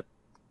colony ship.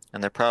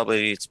 And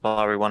it's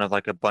probably one of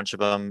like a bunch of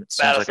them. It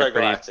seems like a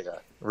pretty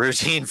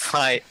routine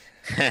fight,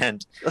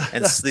 and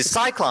these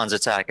cyclones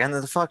attack, and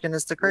then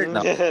it's the great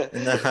no.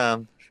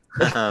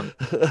 And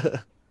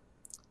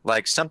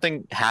like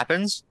something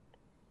happens,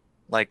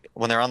 like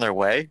when they're on their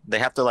way, they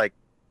have to like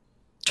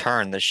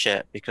turn the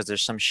shit because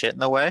there's some shit in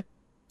the way,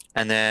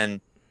 and then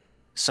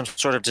some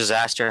sort of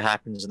disaster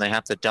happens, and they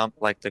have to dump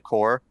like the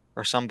core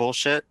or some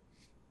bullshit,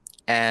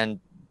 and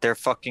they're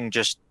fucking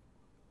just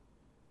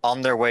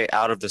on their way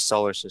out of the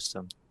solar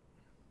system,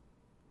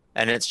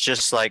 and it's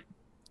just like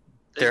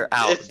they're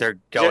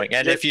going.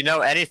 And if you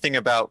know anything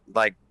about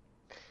like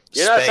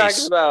you're not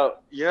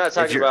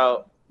talking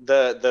about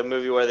the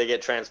movie where they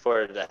get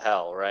transported to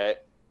hell, right?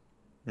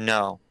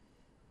 No.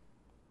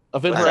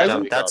 Event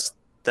Horizon. That's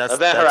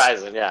Event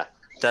Horizon. Yeah.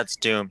 That's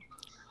Doom.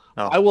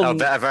 Oh, I will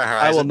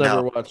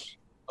never watch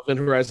Event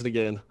Horizon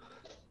again.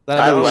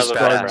 I love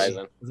Event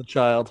Horizon as a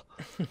child.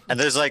 And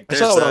there's when I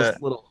was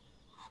little.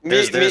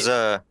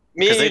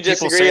 Me and you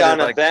disagree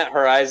on Event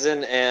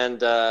Horizon and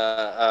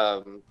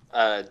The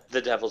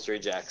Devil's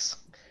Rejects.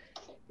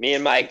 Me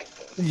and Mike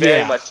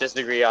very much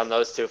disagree on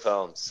those two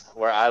films,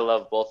 where I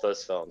love both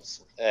those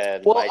films.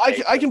 And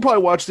I can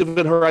probably watch the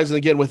Event Horizon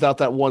again without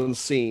that one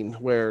scene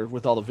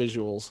with all the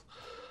visuals.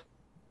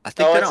 I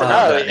think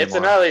it's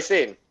an early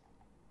scene.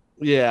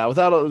 Yeah,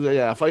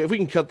 if we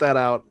can cut that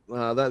out,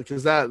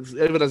 because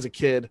even as a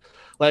kid,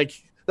 like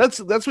that's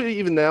what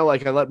even now,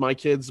 like I let my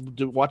kids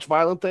watch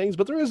violent things,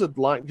 but there is a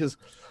line because.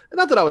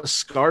 Not that I was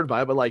scarred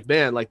by it, but like,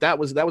 man, like that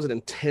was an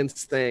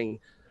intense thing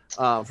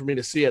for me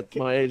to see at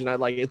my age,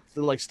 and it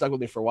stuck with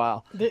me for a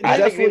while. Growing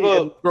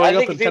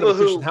up in kind of a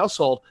Christian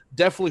household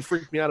definitely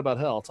freaked me out about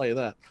hell. I'll tell you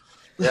that.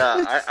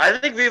 Yeah, I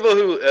think people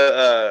who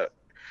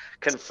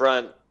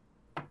confront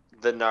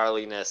the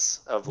gnarliness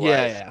of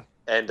life,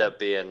 end up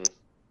being.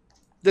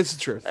 This is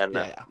the truth. And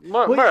yeah.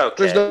 More okay.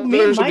 There's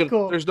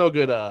no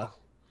good.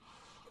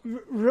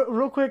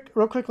 Real quick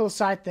little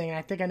side thing.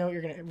 I think I know what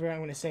I'm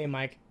gonna say,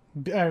 Mike.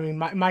 I mean,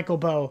 Michael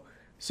Bowe.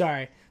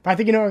 Sorry, but I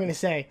think you know what I'm gonna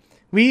say.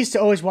 We used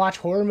to always watch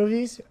horror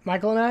movies,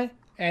 Michael and I,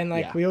 and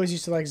we always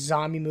used to like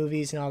zombie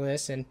movies and all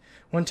this. And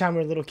one time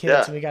we were little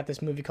kids and we got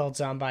this movie called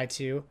Zombie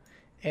 2.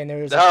 And there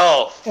was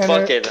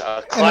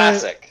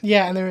classic.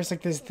 And there was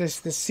like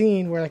this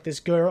scene where like this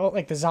girl,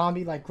 like the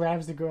zombie, like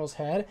grabs the girl's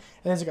head,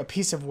 and there's like a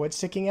piece of wood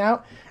sticking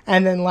out,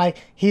 and then like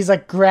he's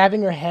like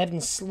grabbing her head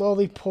and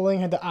slowly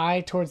pulling the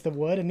eye towards the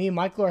wood. And me and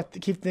Michael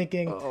keep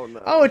thinking,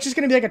 oh, it's just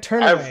gonna be like a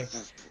turn away.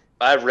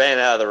 I ran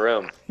out of the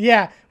room.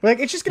 Yeah, we're like,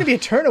 it's just gonna be a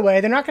turn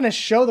away. They're not gonna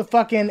show the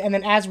fucking. And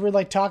then as we're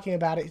like talking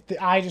about it,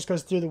 the eye just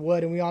goes through the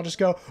wood, and we all just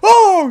go,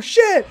 "Oh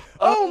shit!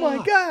 Oh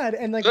my god!"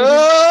 And like,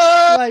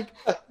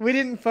 we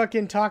didn't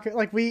fucking talk.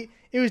 Like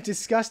it was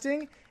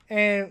disgusting,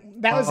 and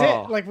that was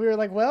it. Like we were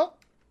like, well,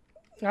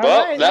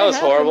 right, that was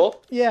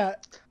horrible. Yeah,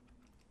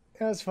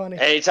 that was funny.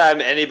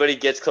 Anytime anybody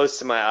gets close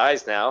to my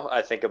eyes now,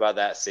 I think about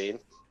that scene.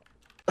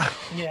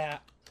 Yeah.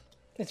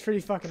 It's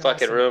pretty fucking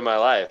awesome. Ruined my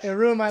life. It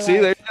ruined my life. See,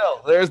 there you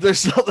go. There's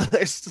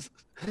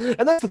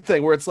and that's the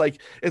thing where it's like,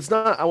 it's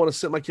not, I want to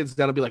sit my kids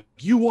down and be like,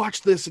 you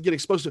watch this and get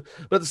exposed to it.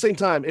 But at the same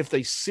time, if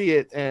they see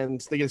it and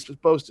they get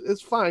exposed to it,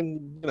 it's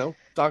fine.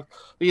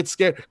 They get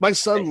scared. My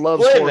son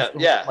loves horror,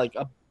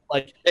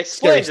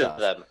 explain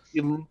to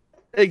them.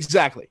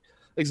 Exactly.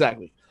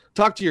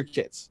 Talk to your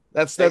kids.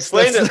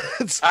 Explain to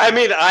I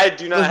mean, I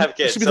do not have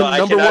kids, so I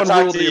cannot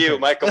talk to you,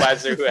 Michael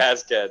Weiser, who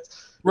has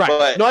kids. Right.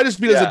 But, no, I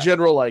just mean as a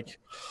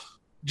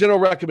general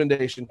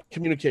recommendation: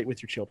 communicate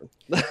with your children.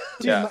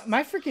 Dude,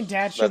 my freaking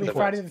dad showed me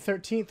Friday the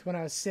 13th when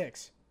I was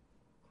 6.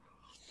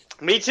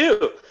 Me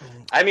too.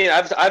 I mean,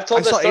 I've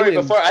told this story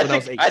before. I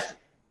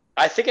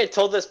think I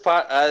told this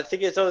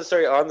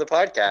story on the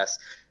podcast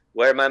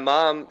where my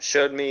mom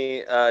showed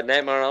me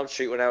Nightmare on Elm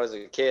Street when I was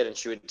a kid, and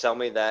she would tell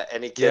me that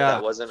any kid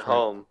that wasn't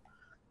home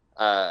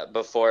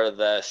before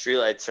the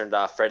streetlights turned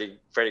off, Freddy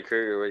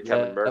Krueger would come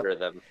and murder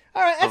them.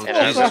 All right, that's a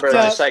little fucked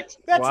up.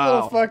 That's a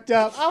little fucked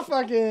up. I'll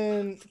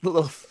fucking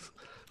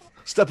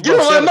step. You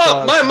know,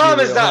 my mom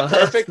is not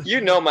perfect.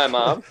 You know my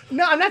mom.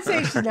 No, I'm not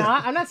saying she's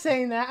not. I'm not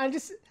saying that. I'm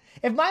just,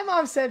 if my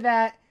mom said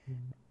that,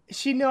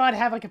 she'd know I'd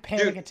have like a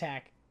panic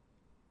attack.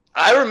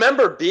 I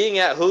remember being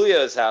at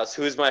Julio's house,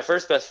 who was my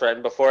first best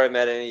friend before I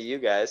met any of you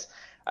guys.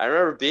 I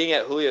remember being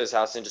at Julio's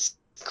house and just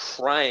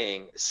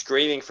crying,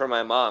 screaming for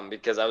my mom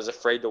because I was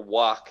afraid to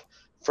walk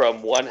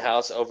from one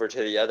house over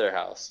to the other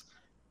house.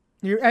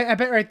 I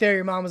bet right there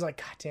your mom was like,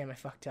 God damn, I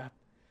fucked up.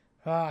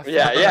 Oh,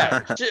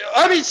 yeah.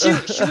 I mean, she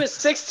was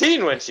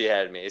 16 when she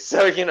had me,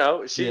 so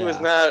she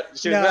was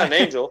not an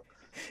angel.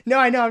 No,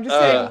 I know. I'm just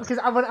saying because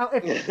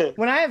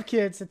when I have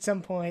kids at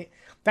some point,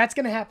 that's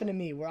gonna happen to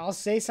me where I'll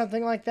say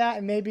something like that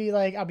and maybe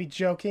like I'll be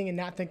joking and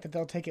not think that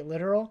they'll take it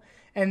literal,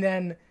 and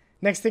then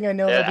next thing I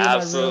know, they'll be in my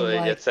room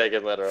like gets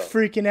taken literal,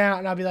 freaking out,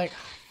 and I'll be like,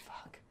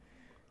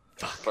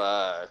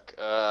 Fuck.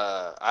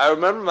 I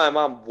remember my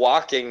mom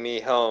walking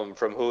me home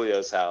from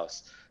Julio's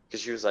house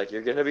because she was like,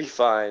 "You're gonna be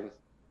fine."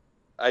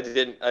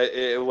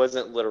 It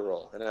wasn't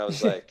literal, and I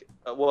was like,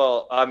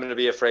 "Well, I'm gonna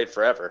be afraid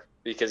forever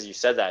because you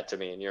said that to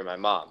me, and you're my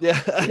mom." Yeah.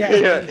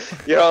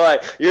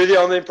 You're the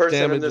only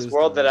person in this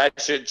world that I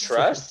should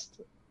trust.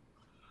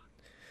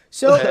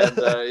 So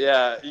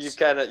you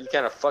kind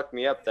of fucked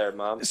me up there,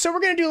 Mom. So we're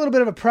gonna do a little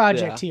bit of a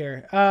project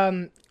here.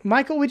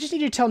 Michael, we just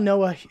need you to tell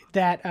Noah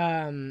that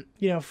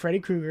Freddy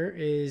Krueger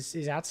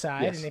is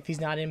outside, and if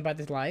he's not in by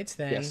the lights,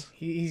 then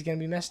he's gonna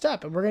be messed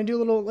up. And we're gonna do a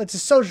little. It's a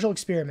social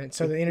experiment,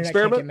 so the internet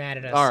can't get mad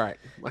at us. All right.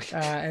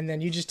 And then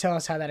you just tell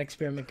us how that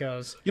experiment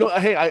goes.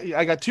 Hey,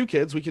 I got 2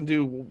 kids. We can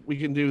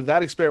do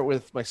that experiment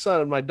with my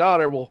son and my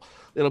daughter.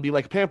 It'll be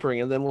like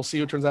pampering, and then we'll see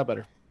who turns out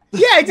better.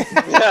 Yeah,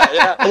 exactly.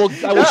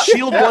 I will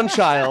shield one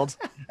child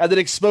and then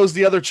expose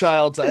the other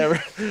child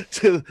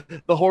to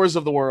the horrors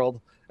of the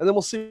world, and then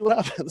we'll see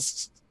what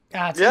happens.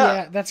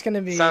 That's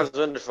gonna be. Sounds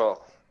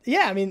wonderful.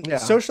 Yeah, I mean,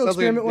 social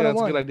experiment 101.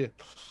 That's a good idea.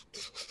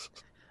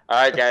 All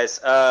right, guys.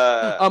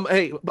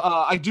 Hey,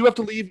 I do have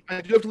to leave. I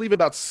do have to leave in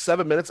about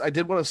 7 minutes. I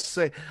did want to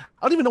say, I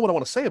don't even know what I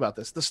want to say about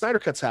this. The Snyder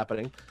Cut's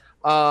happening.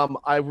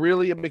 I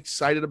really am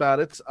excited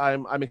about it.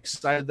 I'm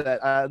excited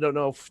that I don't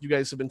know if you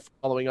guys have been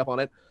following up on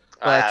it.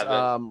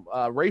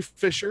 But Ray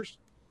Fisher,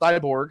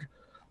 Cyborg,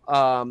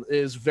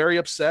 is very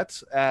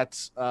upset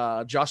at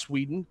Joss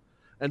Whedon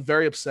and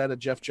very upset at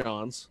Jeff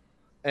Johns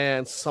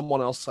and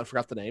someone else. I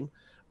forgot the name.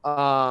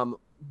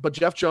 But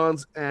Jeff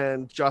Johns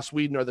and Joss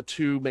Whedon are the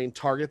 2 main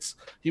targets.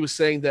 He was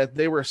saying that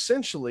they were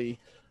essentially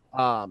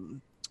they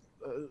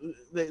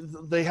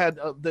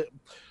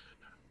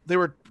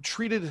were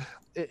treated.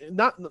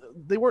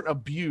 They weren't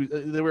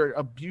abused. They were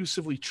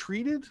abusively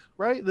treated,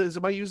 right?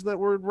 Am I using that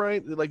word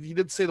right? Like, he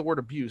did say the word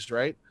abused,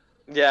 right?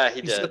 Yeah,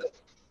 he did.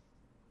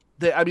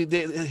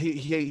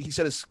 He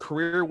said his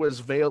career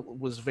was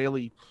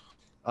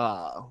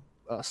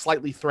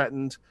slightly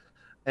threatened,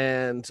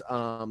 and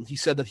he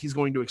said that he's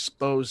going to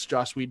expose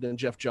Joss Whedon and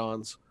Jeff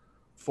Johns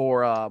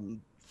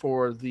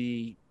for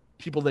the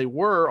people they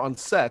were on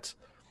set,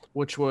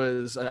 which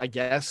was, I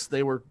guess,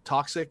 they were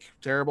toxic,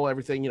 terrible,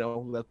 everything. I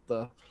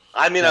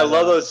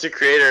love those two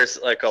creators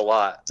like a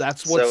lot.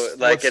 That's what's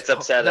it's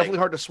upsetting. Definitely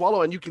hard to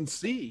swallow, and you can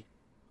see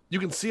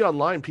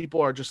online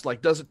people are just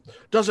like,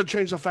 doesn't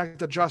change the fact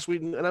that Joss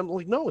Whedon, and I'm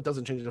like, no, it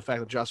doesn't change the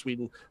fact that Joss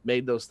Whedon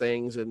made those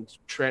things and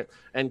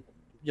and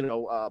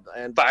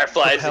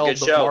Firefly is a good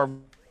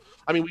show.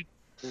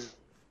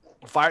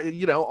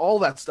 All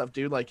that stuff,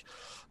 dude. Like,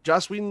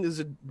 Joss Whedon is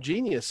a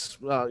genius,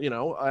 but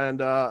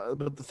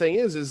the thing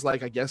is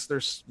like, I guess there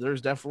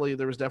was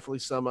definitely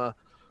some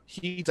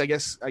heat. I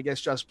guess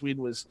Joss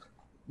Whedon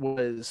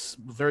was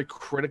very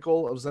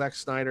critical of Zack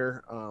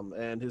Snyder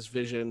and his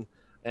vision,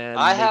 and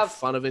made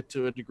fun of it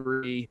to a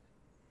degree.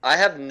 I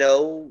have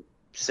no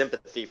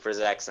sympathy for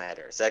Zack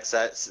Snyder. Zack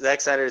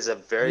Snyder is a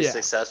very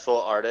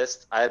successful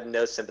artist. I have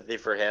no sympathy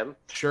for him.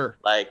 Sure.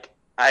 Like,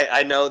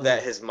 I know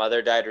that his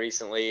mother died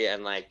recently,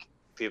 and like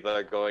people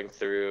are going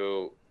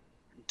through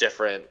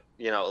different,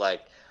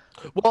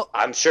 well,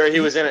 I'm sure he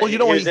was in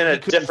he's in a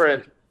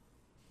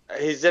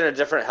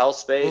different health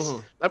space.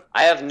 Mm-hmm.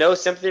 I have no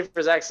sympathy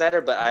for Zack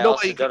Snyder, but I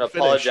also don't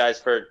apologize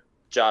for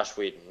Josh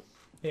Whedon.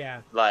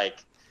 Yeah.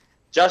 Like,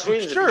 Josh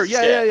Whedon's sure,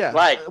 yeah.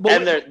 Like,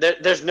 and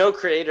there's no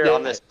creator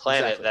on this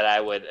planet that I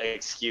would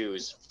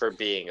excuse for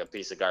being a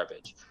piece of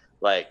garbage.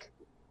 Like,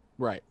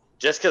 right.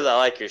 Just because I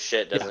like your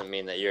shit doesn't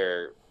mean that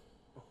you're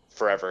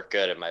forever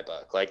good in my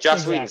book. Like,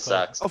 Joss Whedon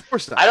sucks. Of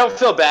course not. I don't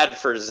feel bad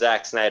for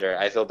Zack Snyder.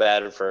 I feel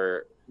bad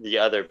for the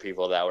other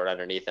people that were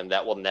underneath him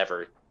that will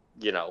never,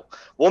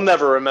 we'll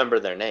never remember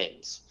their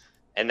names.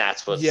 And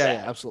that's what's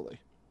sad. Yeah, absolutely.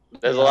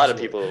 There's a lot of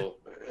people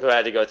who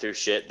had to go through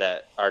shit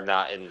that are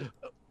not in.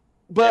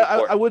 But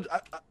I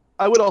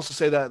would also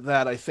say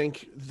that I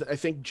think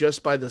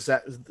just by the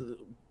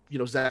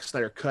Zack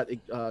Snyder cut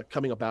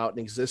coming about and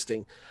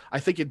existing, I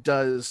think it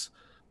does.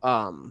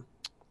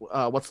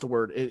 What's the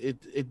word?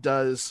 It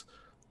does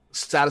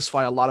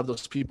satisfy a lot of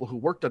those people who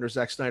worked under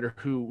Zack Snyder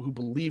who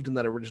believed in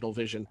that original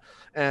vision.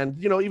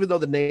 And even though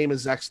the name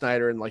is Zack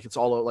Snyder and like it's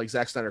all like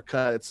Zack Snyder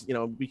cut, it's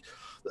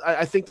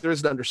I think there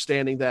is an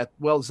understanding that,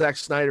 well, Zack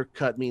Snyder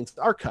cut means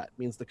our cut,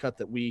 means the cut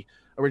that we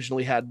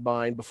originally had in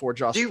mind before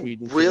Joss Whedon. Do you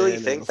really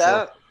think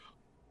that?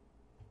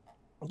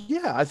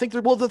 Yeah, I think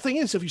the thing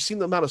is, if you've seen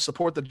the amount of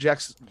support that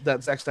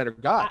Zack Snyder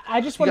got,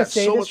 I just want to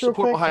say this real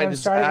quick. Behind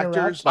his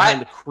actors,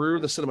 behind the crew,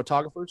 the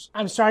cinematographers.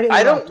 I'm sorry to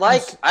interrupt.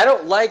 I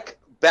don't like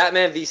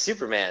Batman v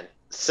Superman.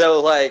 So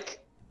like,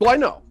 well, I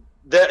know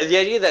the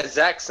idea that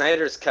Zack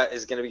Snyder's cut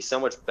is going to be so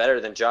much better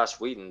than Joss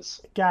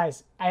Whedon's.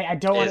 Guys, I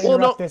don't want to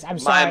interrupt this. I'm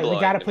sorry. We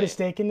got to put a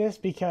stake in this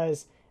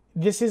because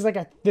this is like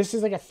a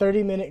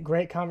 30-minute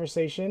great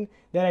conversation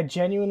that I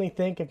genuinely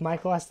think if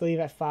Michael has to leave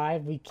at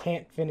 5, we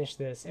can't finish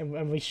this,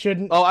 and we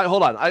shouldn't. Oh,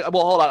 hold on.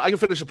 I can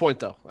finish a point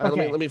though.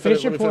 Okay, let me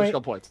finish a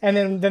couple points. And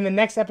then the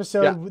next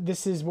episode,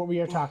 this is what we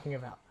are talking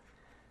about.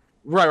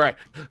 Right.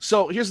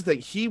 So here's the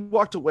thing. He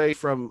walked away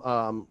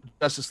from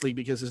Justice League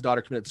because his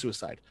daughter committed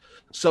suicide.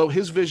 So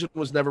his vision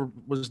was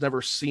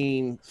never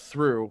seen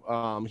through.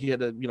 He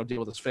had to deal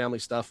with his family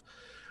stuff.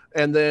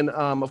 And then,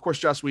 of course,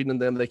 Joss Whedon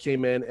and them, they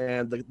came in,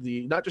 and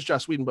the not just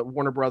Joss Whedon, but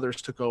Warner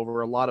Brothers took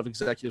over. A lot of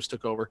executives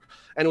took over.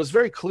 And it was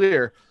very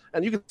clear,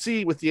 and you could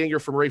see with the anger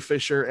from Ray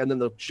Fisher and then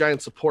the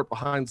giant support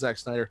behind Zack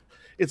Snyder,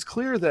 it's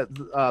clear that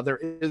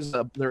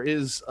there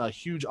is a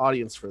huge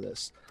audience for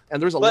this.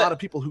 And there's a lot of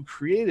people who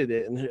created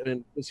it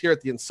and was here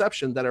at the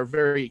inception that are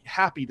very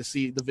happy to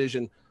see the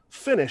vision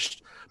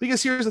finished.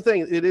 Because here's the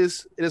thing, it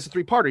is a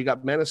 3-parter. You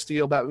got Man of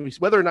Steel, Batman,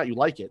 whether or not you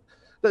like it.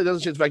 That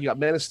doesn't change the fact you got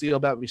Man of Steel,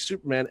 Batman v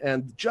Superman,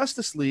 and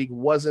Justice League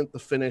wasn't the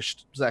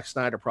finished Zack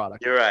Snyder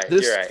product. You're right.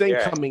 This thing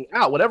coming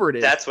out, whatever it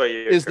is, that's what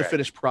is the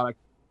finished product.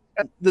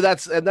 And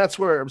that's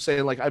where I'm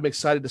saying, like, I'm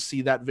excited to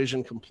see that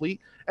vision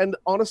complete. And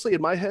honestly,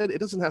 in my head, it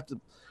doesn't have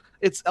to.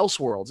 It's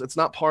Elseworlds. It's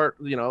not part.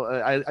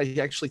 I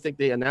actually think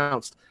they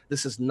announced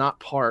this is not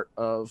part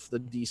of the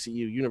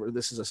DCU universe.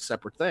 This is a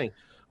separate thing,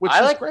 which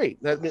is great.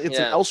 It's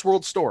an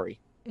Elseworld story,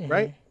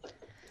 right?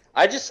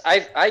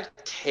 I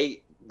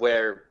hate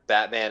where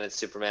Batman and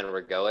Superman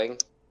were going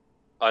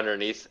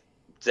underneath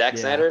Zack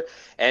Snyder.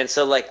 And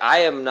so, like, I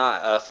am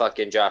not a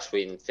fucking Joss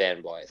Whedon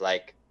fanboy.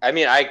 Like, I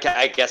mean, I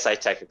guess I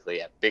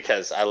technically am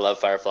because I love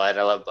Firefly and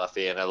I love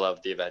Buffy and I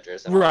love the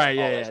Avengers. And right,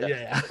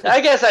 yeah.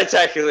 I guess I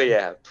technically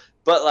am.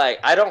 But, like,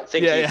 I don't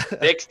think he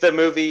fixed the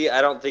movie.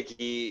 I don't think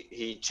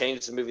he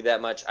changed the movie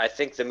that much. I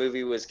think the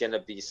movie was going to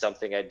be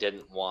something I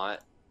didn't want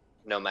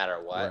no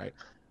matter what. Right.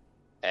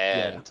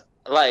 And,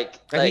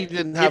 he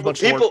didn't have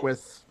much work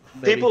with...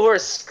 Maybe. People who are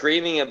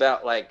screaming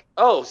about, like,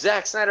 oh,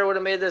 Zack Snyder would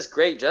have made this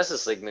great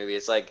Justice League movie.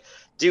 It's like,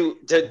 do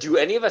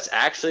any of us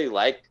actually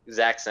like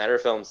Zack Snyder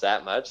films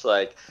that much?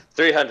 Like,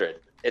 300,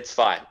 it's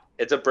fine.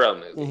 It's a bro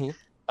movie.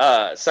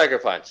 Mm-hmm. Sucker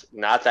Punch,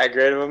 not that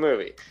great of a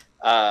movie.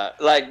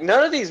 Like,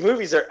 none of these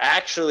movies are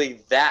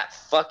actually that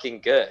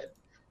fucking good.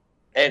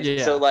 And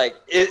so, like,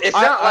 it's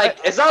not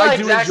like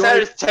Zack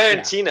Snyder's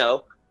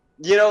Tarantino.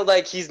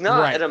 Like, he's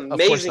not an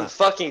amazing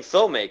fucking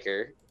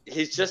filmmaker.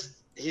 He's just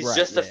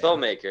a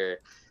filmmaker.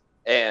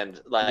 And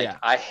like,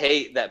 I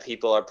hate that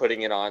people are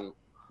putting it on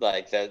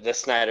like the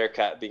Snyder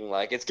Cut, being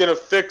like, it's gonna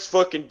fix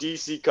fucking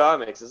DC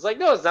Comics. It's like,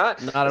 no, it's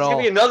not. Not at all. It's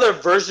gonna be another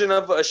version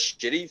of a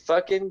shitty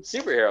fucking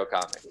superhero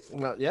comic.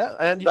 Well, yeah,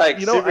 and like,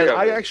 you know,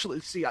 I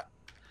actually see.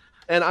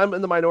 And I'm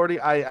in the minority.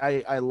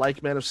 I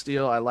like Man of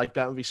Steel. I like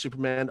Batman v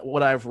Superman.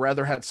 Would I've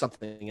rather had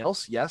something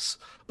else? Yes,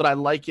 but I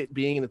like it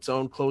being in its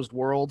own closed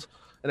world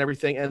and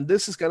everything. And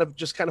this is gonna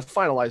just kind of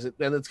finalize it,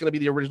 and it's gonna be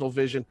the original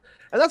vision.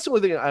 And that's the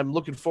only thing I'm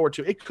looking forward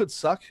to. It could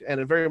suck, and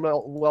it very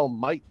well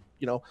might,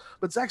 you know.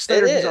 But Zack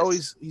Snyder,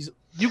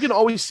 you can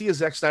always see a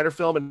Zack Snyder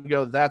film and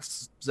go,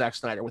 that's Zack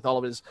Snyder, with all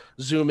of his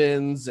zoom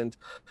ins and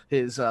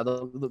his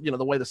the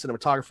way the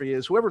cinematography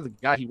is. Whoever the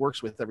guy he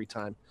works with every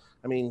time.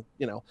 I mean,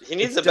 you know, he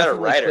needs a better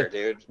writer,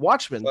 dude.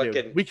 Watchmen,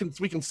 dude. We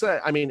can say.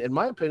 I mean, in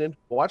my opinion,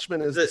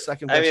 Watchmen is the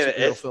second best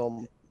superhero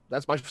film.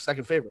 That's my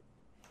second favorite.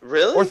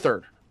 Really? Or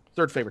third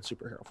favorite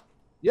superhero.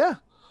 Yeah,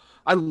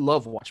 I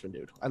love Watchmen,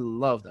 dude. I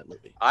love that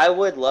movie. I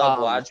would love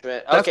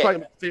Watchmen. That's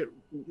probably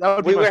that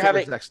would be my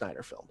favorite Zack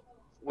Snyder film.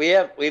 We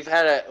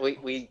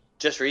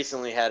just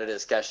recently had a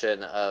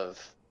discussion of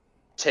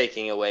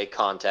taking away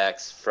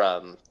context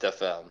from the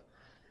film.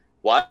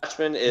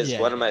 Watchmen is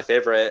one of my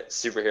favorite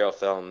superhero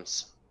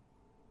films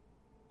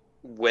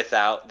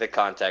without the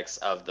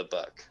context of the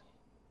book.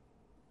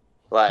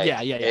 Like,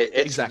 it's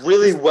exactly.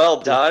 really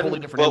well done, totally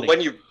but ending. When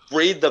you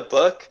read the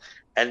book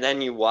and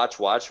then you watch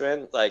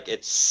Watchmen, like,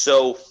 it's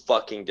so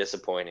fucking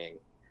disappointing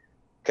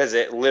because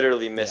it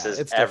literally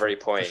misses every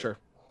point. Sure.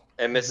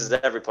 It misses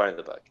every point of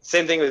the book.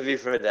 Same thing with V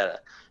for Vendetta.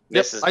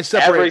 Misses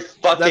every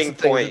fucking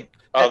point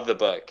of the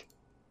book.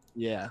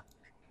 Yeah.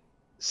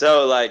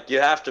 So, like, you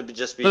have to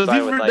just be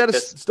fine with, like,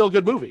 this. Still a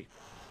good movie.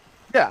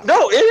 Yeah.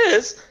 No, it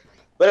is.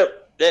 But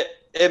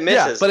it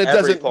misses but it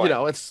every doesn't, point. You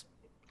know, it's...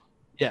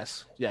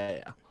 Yes.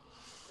 Yeah.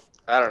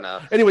 I don't know.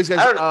 Anyways,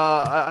 guys,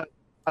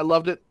 I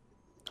loved it.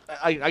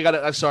 I got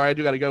it. I'm sorry. I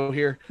do got to go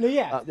here. No,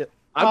 yeah.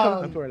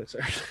 I'm coming.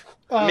 Sorry.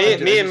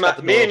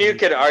 Me and you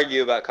could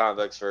argue about comic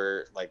books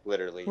for, like,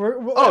 literally.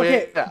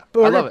 Okay, yeah.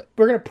 I love it.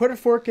 We're going to put a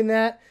fork in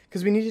that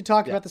because we need to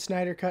talk about the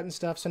Snyder Cut and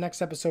stuff. So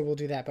next episode we'll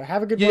do that. But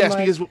have a good one. Yes,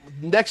 because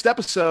next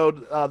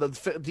episode the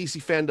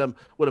DC fandom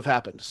would have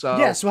happened. So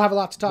yes, we'll have a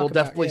lot to talk about.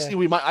 We'll definitely see.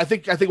 We might. I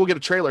think we'll get a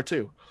trailer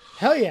too.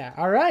 Hell yeah!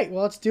 All right,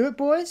 well, let's do it,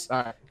 boys.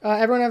 All right.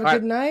 Everyone have a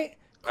good night.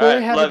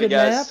 Corey, have a good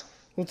nap.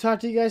 We'll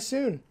talk to you guys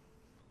soon.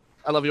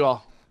 I love you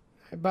all.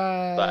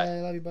 Bye.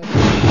 Love you,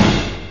 buddy.